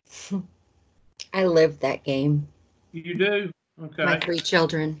 I lived that game. You do? Okay. My 3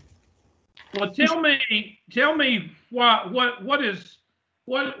 children. Well, tell me why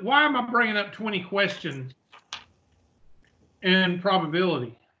am I bringing up 20 questions and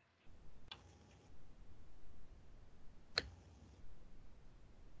probability?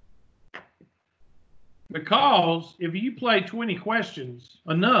 Because if you play 20 questions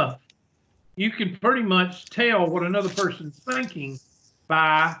enough, you can pretty much tell what another person's thinking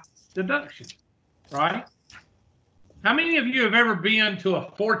by deduction, right? How many of you have ever been to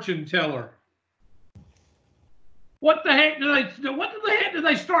a fortune teller? What the heck do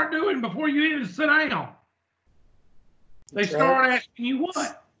they start doing before you even sit down? They start asking you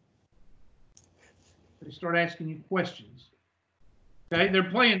what? They start asking you questions. Okay, they're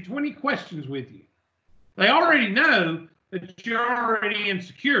playing 20 questions with you. They already know that you're already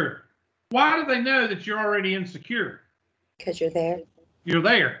insecure. Why do they know that you're already insecure? Because you're there. You're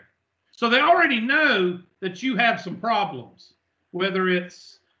there. So they already know that you have some problems, whether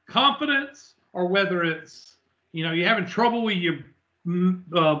it's confidence or whether it's, you're having trouble with your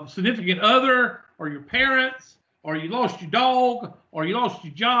significant other or your parents, or you lost your dog, or you lost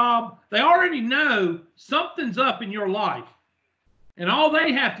your job. They already know something's up in your life. And all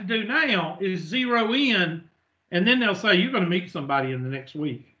they have to do now is zero in, and then they'll say, you're going to meet somebody in the next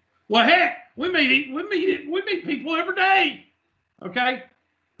week. Well, heck, we meet people every day. Okay?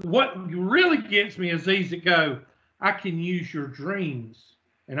 What really gets me is these that go, I can use your dreams,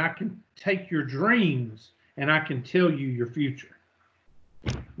 and I can take your dreams, and I can tell you your future.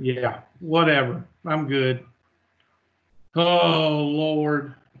 Yeah, whatever. I'm good. Oh,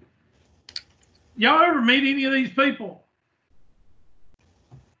 Lord. Y'all ever meet any of these people?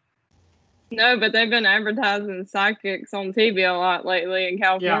 No, but they've been advertising psychics on TV a lot lately in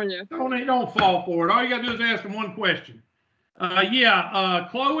California. Yeah, don't fall for it. All you got to do is ask them one question.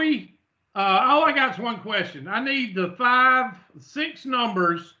 Chloe, all I got is one question. I need the 6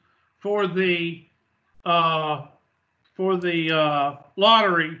 numbers for the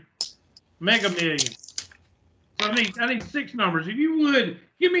lottery Mega Millions. So I need 6 numbers. If you would,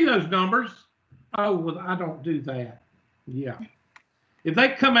 give me those numbers. Oh, well, I don't do that. Yeah. If they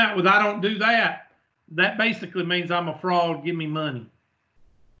come out with I don't do that, that basically means I'm a fraud. Give me money.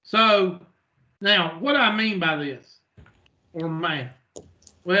 So now, what do I mean by this? Or math?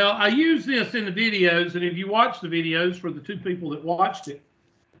 Well, I use this in the videos, and if you watch the videos for the 2 people that watched it,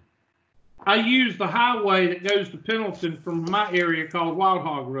 I use the highway that goes to Pendleton from my area called Wild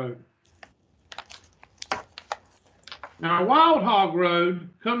Hog Road. Now, Wild Hog Road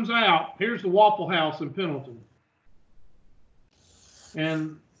comes out. Here's the Waffle House in Pendleton.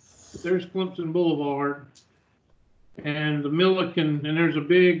 And there's Clemson Boulevard. And the Milliken, and there's a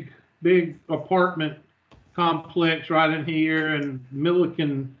big apartment complex right in here. And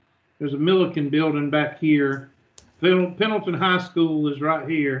Milliken, there's a Milliken building back here. Pendleton High School is right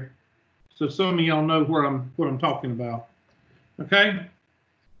here. So some of y'all know what I'm talking about. Okay?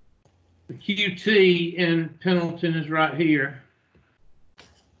 The QT in Pendleton is right here.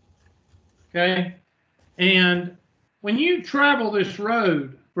 Okay? And when you travel this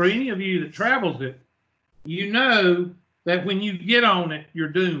road, for any of you that travels it, you know that when you get on it, you're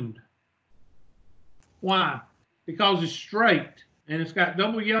doomed. Why? Because it's straight and it's got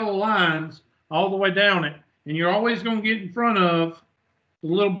double yellow lines all the way down it, and you're always going to get in front of the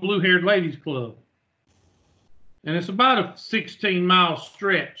Little Blue-Haired Ladies Club. And it's about a 16-mile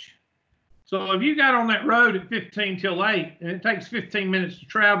stretch. So if you got on that road at 15 till 8, and it takes 15 minutes to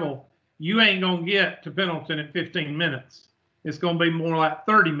travel, you ain't going to get to Pendleton at 15 minutes. It's going to be more like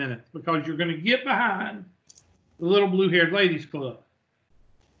 30 minutes because you're going to get behind the Little Blue-Haired Ladies Club.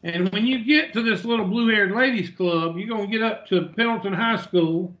 And when you get to this Little Blue-Haired Ladies Club, you're going to get up to Pendleton High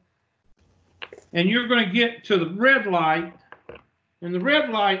School, and you're going to get to the red light. And the red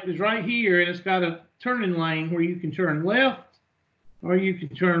light is right here, and it's got a turning lane where you can turn left or you can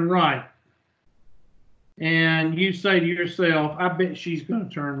turn right. And you say to yourself, I bet she's going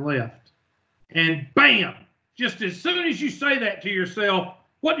to turn left. And bam, just as soon as you say that to yourself,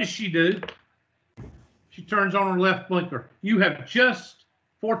 what does she do? She turns on her left blinker. You have just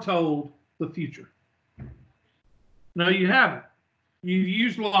foretold the future. No, you haven't. You've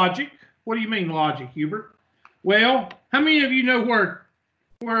used logic. What do you mean logic, Hubert? Well, how many of you know where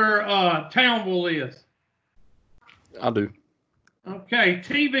Townville is? I do. Okay,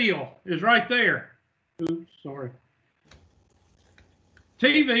 T-ville is right there. Oops, sorry.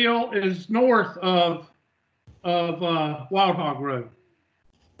 T-ville is north of Wild Hog Road.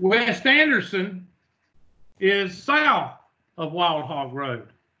 West Anderson is south of Wild Hog Road.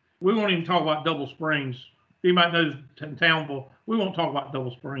 We won't even talk about Double Springs. Anybody knows Townville, we won't talk about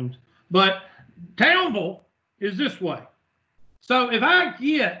Double Springs. But Townville is this way. So if I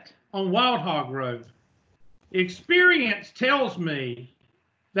get on Wild Hog Road, experience tells me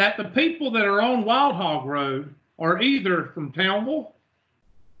that the people that are on Wild Hog Road are either from Townville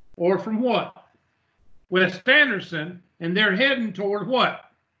or from what? West Anderson, and they're heading toward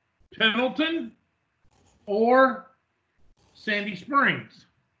what? Pendleton or Sandy Springs.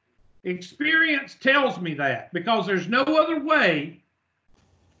 Experience tells me that because there's no other way,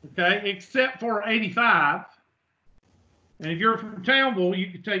 okay, except for 85. And if you're from Townville, you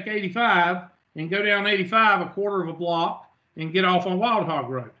could take 85 and go down 85 a quarter of a block and get off on Wild Hog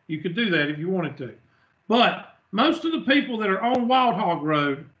Road. You could do that if you wanted to. But most of the people that are on Wild Hog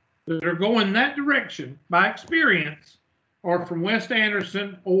Road that are going that direction by experience are from West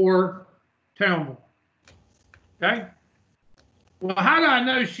Anderson or Townville. Okay? Well, how do I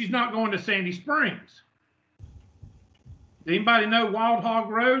know she's not going to Sandy Springs? Does anybody know Wild Hog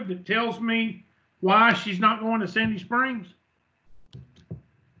Road that tells me why she's not going to Sandy Springs?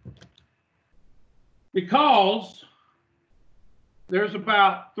 Because there's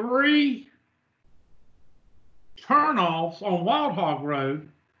about 3 turnoffs on Wild Hog Road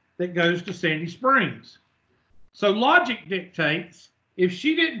that goes to Sandy Springs. So logic dictates if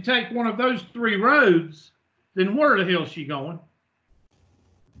she didn't take one of those 3 roads, then where the hell is she going?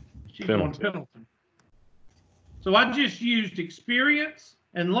 She's going to Pendleton. So I just used experience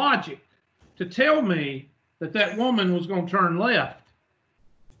and logic to tell me that that woman was going to turn left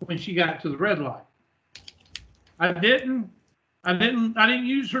when she got to the red light. I didn't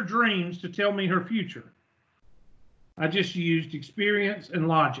use her dreams to tell me her future. I just used experience and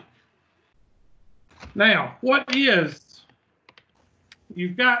logic. Now,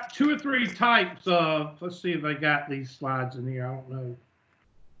 you've got 2 or 3 types of, let's see if they got these slides in here, I don't know.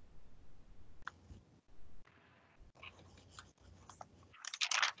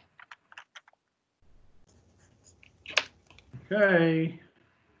 Okay.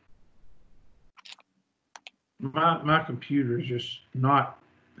 My computer is just not.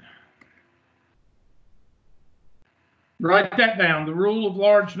 Write that down, the rule of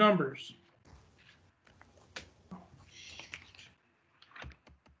large numbers.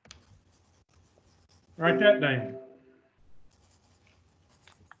 Write that down.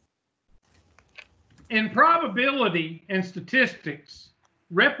 In probability and statistics,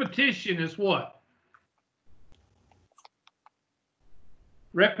 repetition is what?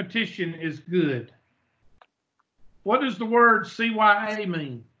 Repetition is good. What does the word CYA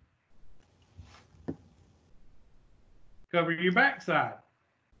mean? Cover your backside.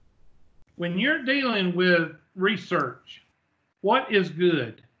 When you're dealing with research, what is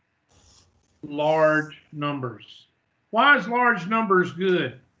good? Large numbers. Why is large numbers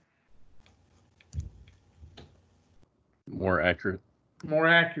good? More accurate. More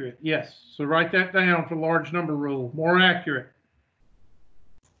accurate, yes. So write that down for large number rule. More accurate.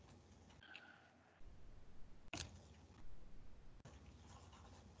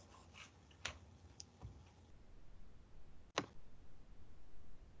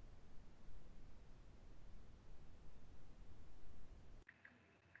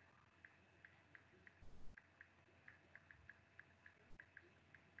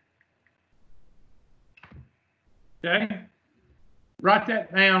 Okay? Write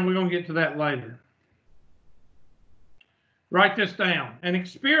that down. We're going to get to that later. Write this down. An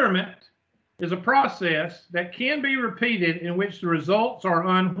experiment is a process that can be repeated in which the results are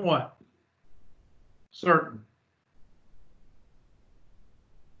what? Certain.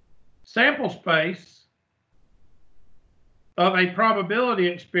 Sample space of a probability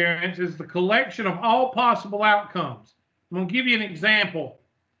experience is the collection of all possible outcomes. I'm going to give you an example.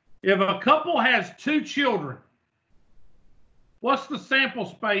 If a couple has 2 children, what's the sample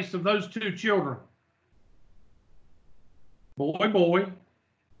space of those 2 children? Boy, boy,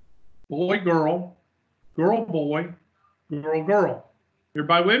 boy, girl, girl, boy, girl, girl.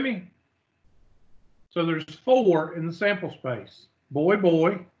 Everybody with me? So there's 4 in the sample space. Boy,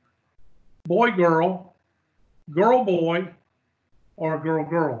 boy, boy, girl, girl, boy, or girl,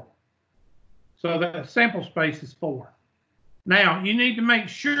 girl. So the sample space is 4. Now, you need to make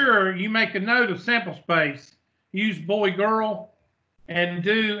sure you make a note of sample space, use boy, girl, and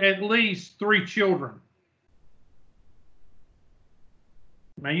do at least 3 children.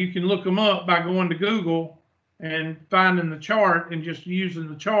 Now, you can look them up by going to Google and finding the chart and just using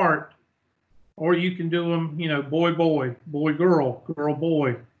the chart, or you can do them, you know, boy, boy, boy, girl, girl,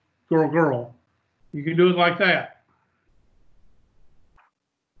 boy, girl, girl. You can do it like that.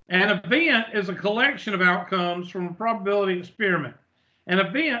 An event is a collection of outcomes from a probability experiment. An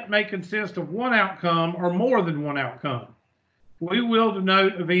event may consist of one outcome or more than one outcome. We will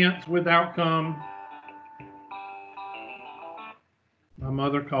denote events with outcome. My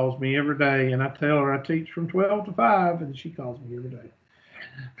mother calls me every day, and I tell her I teach from 12 to 5, and she calls me every day.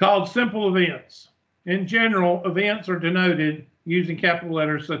 Called simple events. In general, events are denoted using capital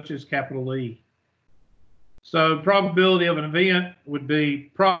letters such as capital E. So probability of an event would be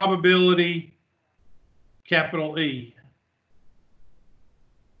probability, capital E.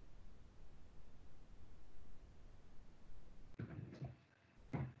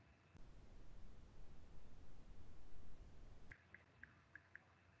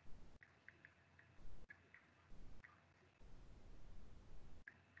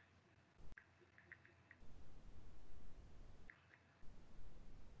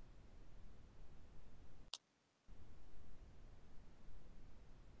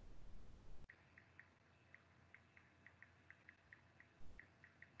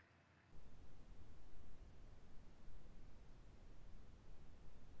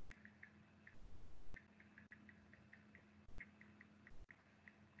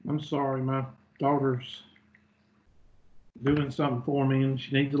 I'm sorry, my daughter's doing something for me and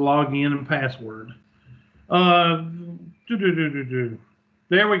she needs to log in and password. There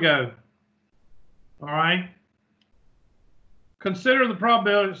we go. All right. Consider the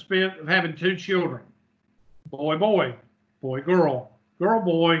probability spent of having 2 children. Boy, boy, boy, girl, girl,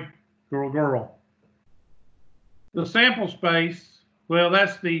 boy, girl, girl. The sample space, well,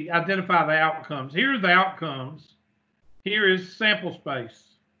 that's the identify the outcomes. Here are the outcomes. Here is sample space.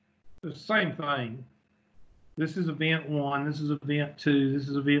 The same thing. This is event 1, this is event 2, this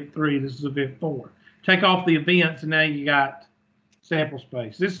is event 3, this is event 4. Take off the events and now you got sample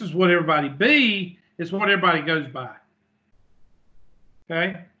space. This is what everybody, B is what everybody goes by.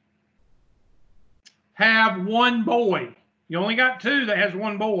 Okay? Have 1 boy. You only got 2 that has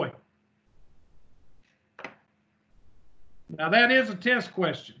 1 boy. Now that is a test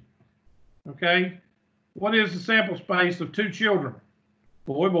question. Okay? What is the sample space of 2 children?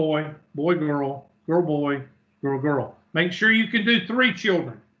 Boy, boy, boy, girl, girl, boy, girl, girl. Make sure you can do 3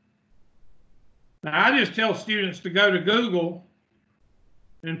 children. Now, I just tell students to go to Google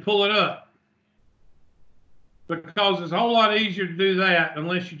and pull it up because it's a whole lot easier to do that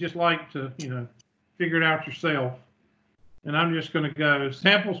unless you just like to, you know, figure it out yourself. And I'm just going to go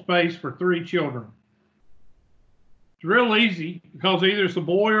sample space for 3 children. It's real easy because either it's a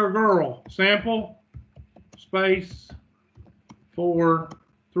boy or a girl. Sample space for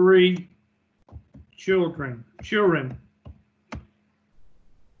 3 children.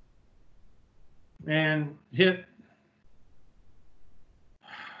 And hit,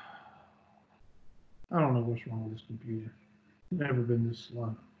 I don't know what's wrong with this computer. Never been this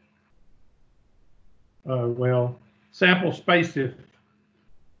slow. Well, sample space if.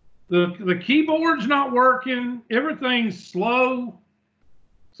 The keyboard's not working, everything's slow.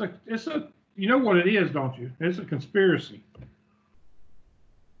 It's a, you know what it is, don't you? It's a conspiracy.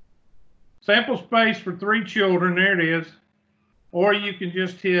 Sample space for 3 children, there it is. Or you can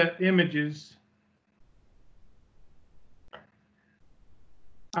just hit images.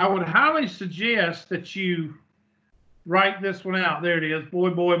 I would highly suggest that you write this one out. There it is. Boy,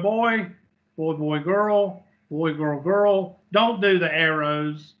 boy, boy, boy, boy, girl, boy, girl, girl. Don't do the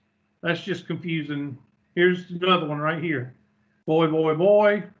arrows. That's just confusing. Here's another one right here. Boy, boy,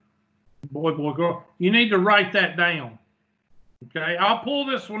 boy, boy, boy, girl. You need to write that down. Okay, I'll pull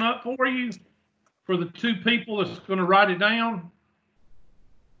this one up for you for the 2 people that's going to write it down.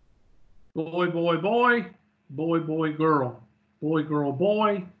 Boy, boy, boy, boy, boy, girl. Boy, girl,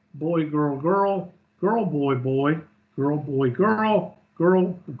 boy, boy, girl, girl, girl, boy, boy, girl, boy, girl,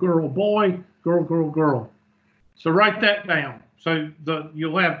 girl, girl, boy, girl, girl, girl. So write that down. So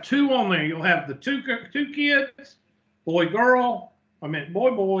you'll have 2 on there. You'll have the two kids, boy, girl. I meant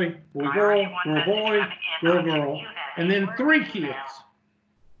boy, boy, boy, girl, girl, boy, girl, girl, and then 3 kids.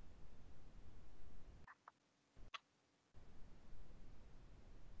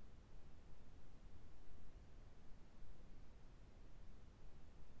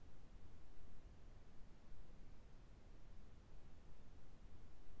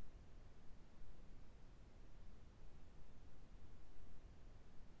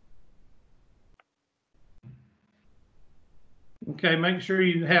 Okay, make sure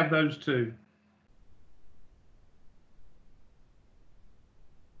you have those two.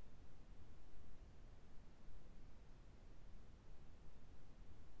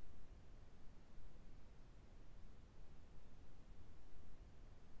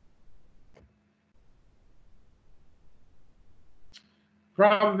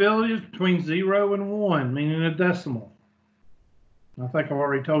 Probability is between 0 and 1, meaning a decimal. I think I've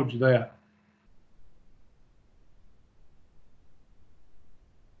already told you that.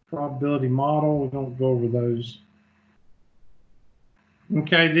 Probability model, we don't go over those.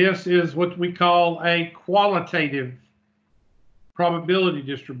 Okay, this is what we call a qualitative probability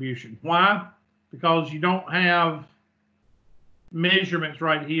distribution. Why? Because you don't have measurements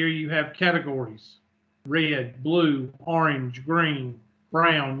right here, you have categories. Red, blue, orange, green,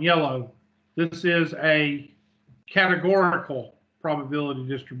 brown, yellow. This is a categorical probability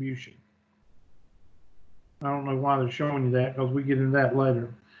distribution. I don't know why they're showing you that, because we get into that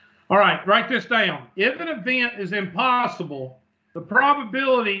later. All right, write this down. If an event is impossible, the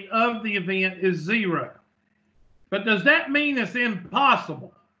probability of the event is 0. But does that mean it's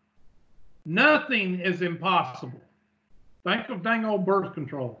impossible? Nothing is impossible. Think of dang old birth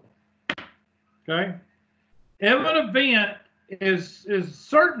control. Okay? If an event is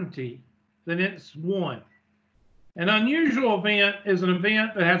certainty, then it's 1. An unusual event is an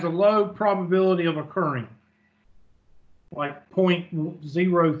event that has a low probability of occurring, like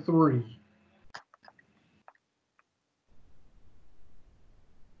 0.03.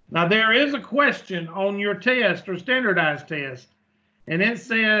 Now, there is a question on your test or standardized test, and it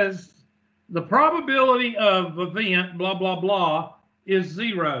says the probability of event, blah, blah, blah, is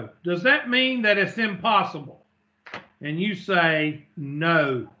 0. Does that mean that it's impossible? And you say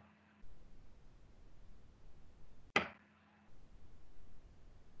no.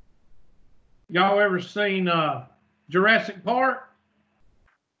 Y'all ever seen Jurassic Park?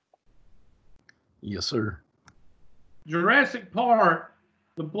 Yes, sir. Jurassic Park,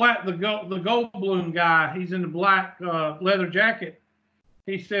 the Goldblum guy, he's in the black leather jacket.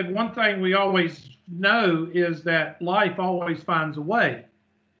 He said one thing we always know is that life always finds a way.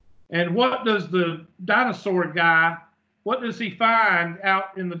 And what does the dinosaur guy, what does he find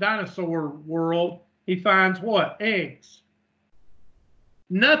out in the dinosaur world? He finds what? Eggs.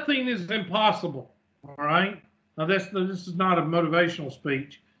 Nothing is impossible, all right? Now, this is not a motivational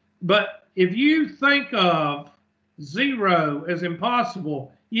speech, but if you think of 0 as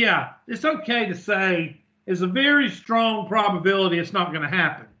impossible, yeah, it's okay to say it's a very strong probability it's not going to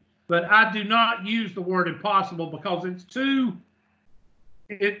happen. But I do not use the word impossible because it's too,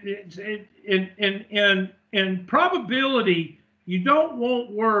 in probability, you don't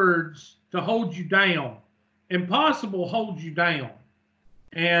want words to hold you down. Impossible holds you down.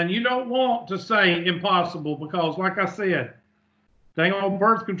 And you don't want to say impossible because, like I said, dang old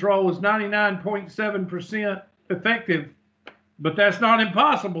birth control is 99.7% effective, but that's not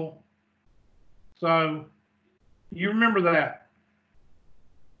impossible. So you remember that.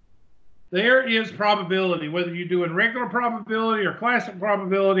 There is probability, whether you're doing regular probability or classic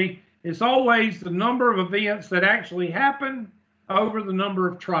probability, it's always the number of events that actually happen over the number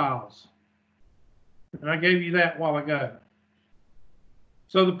of trials. And I gave you that a while ago.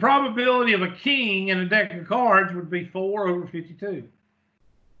 So the probability of a king in a deck of cards would be 4 over 52.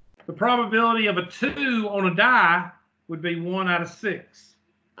 The probability of a 2 on a die would be 1 out of 6.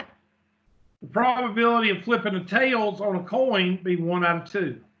 The probability of flipping the tails on a coin would be 1 out of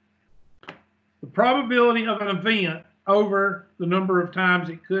 2. The probability of an event over the number of times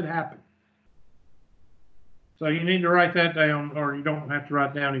it could happen. So you need to write that down, or you don't have to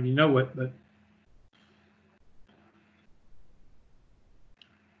write down if you know it, but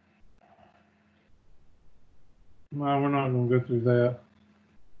well, we're not going to go through that.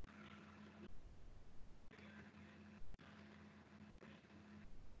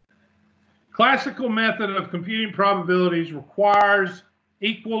 Classical method of computing probabilities requires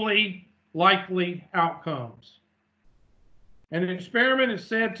equally likely outcomes. An experiment is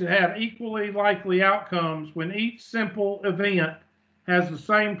said to have equally likely outcomes when each simple event has the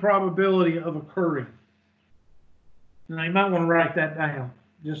same probability of occurring. Now, you might want to write that down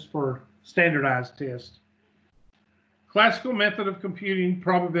just for standardized tests. Classical method of computing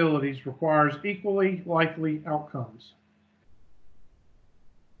probabilities requires equally likely outcomes.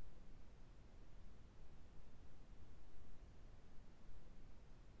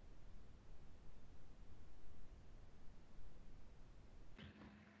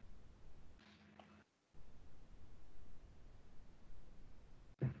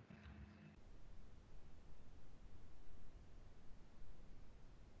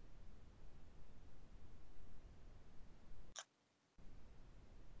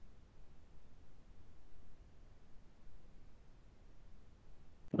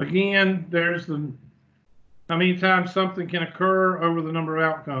 Again, there's the how many times something can occur over the number of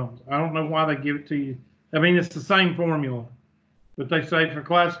outcomes. I don't know why they give it to you. I mean, it's the same formula, but they say for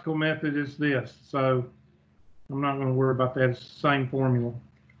classical method it's this. So I'm not going to worry about that. It's the same formula.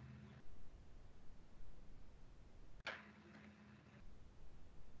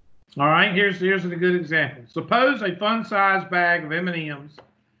 All right, here's a good example. Suppose a fun-sized bag of M&Ms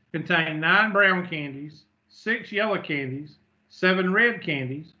contained 9 brown candies, 6 yellow candies, 7 red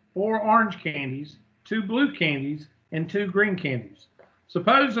candies, 4 orange candies, 2 blue candies, and 2 green candies.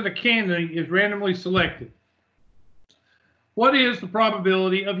 Suppose that a candy is randomly selected. What is the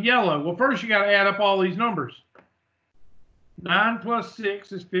probability of yellow? Well, first you got to add up all these numbers. 9 plus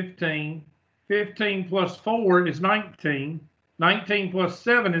 6 is 15. 15 plus 4 is 19. 19 plus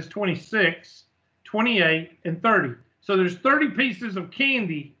 7 is 26, 28, and 30. So there's 30 pieces of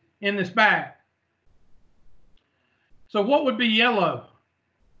candy in this bag. So what would be yellow?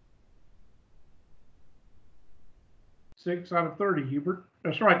 6 out of 30, Hubert.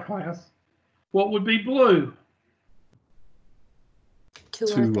 That's right, class. What would be blue? 2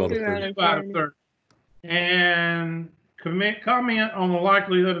 2 out of out of 30. 30. 2 out of 30. And comment on the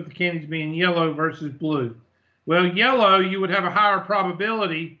likelihood of the candies being yellow versus blue. Well, yellow, you would have a higher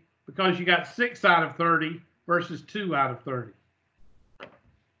probability because you got 6 out of 30 versus 2 out of 30.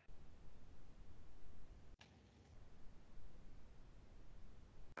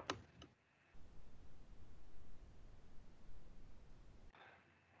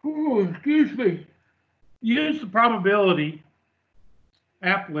 Oh, excuse me. Use the probability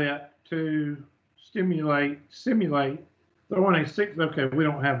applet to simulate throwing a 6. Okay, we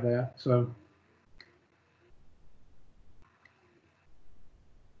don't have that, so.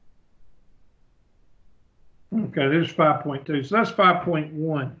 Okay, there's 5.2. So that's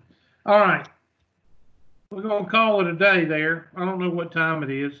 5.1. All right. We're going to call it a day there. I don't know what time it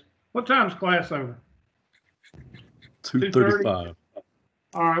is. What time's class over? 2:35.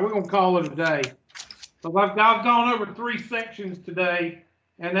 All right, we're going to call it a day. So I've gone over 3 sections today,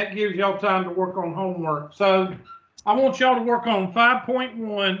 and that gives y'all time to work on homework. So I want y'all to work on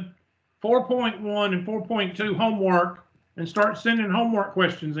 5.1, 4.1, and 4.2 homework and start sending homework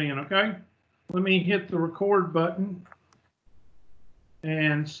questions in, okay? Let me hit the record button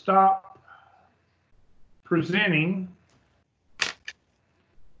and stop presenting.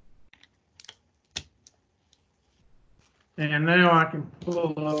 And now I can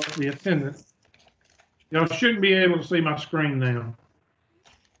pull up the attendance. Y'all shouldn't be able to see my screen now.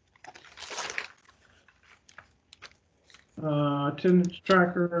 Attendance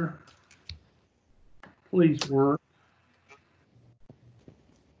tracker, please work.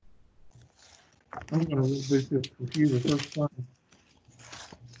 I'm going to reboot this computer first time.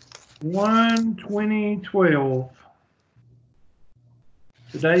 1/20/12.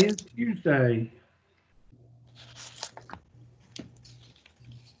 Today is Tuesday.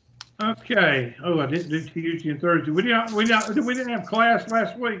 Okay. Oh, I didn't do Tuesday and Thursday. We didn't have class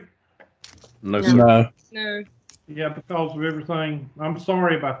last week. No, No. sir. No. No. Yeah, because of everything. I'm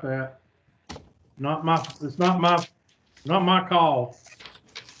sorry about that. It's not my call.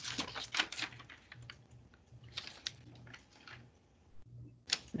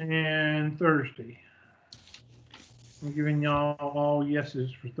 And Thursday. I'm giving y'all all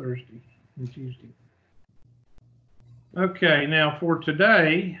yeses for Thursday and Tuesday. Okay, now for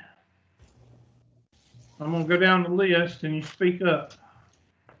today, I'm going to go down the list and you speak up.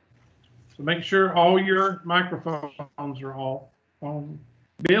 So make sure all your microphones are off.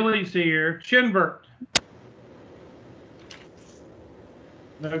 Billy's here. Chinbert.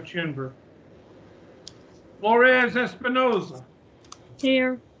 No Chinbert. Flores Espinoza.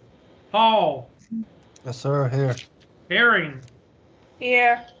 Here. Hall. Yes, sir. Here. Herring.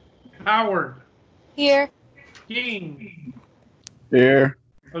 Here. Howard. Here. King. Here.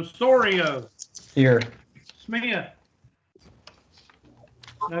 Osorio. Here. Smith.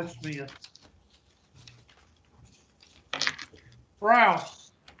 No Smith.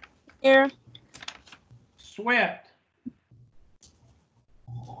 Rouse. Here. Sweat.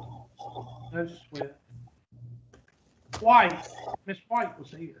 No Sweat. White. Miss White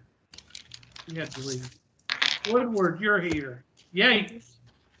was here. You had to leave. Woodward, you're here. Yates.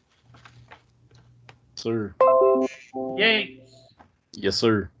 Sir. Yates. Yes,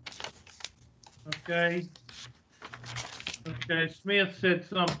 sir. Okay. Okay, Smith said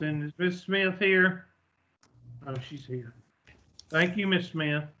something. Is Miss Smith here? Oh, she's here. Thank you, Miss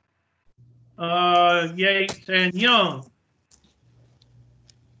Smith. Yates and Young.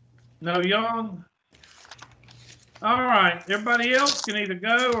 No Young? All right, everybody else can either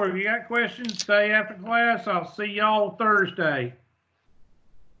go or if you got questions, stay after class. I'll see y'all Thursday.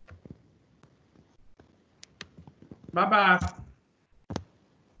 Bye-bye.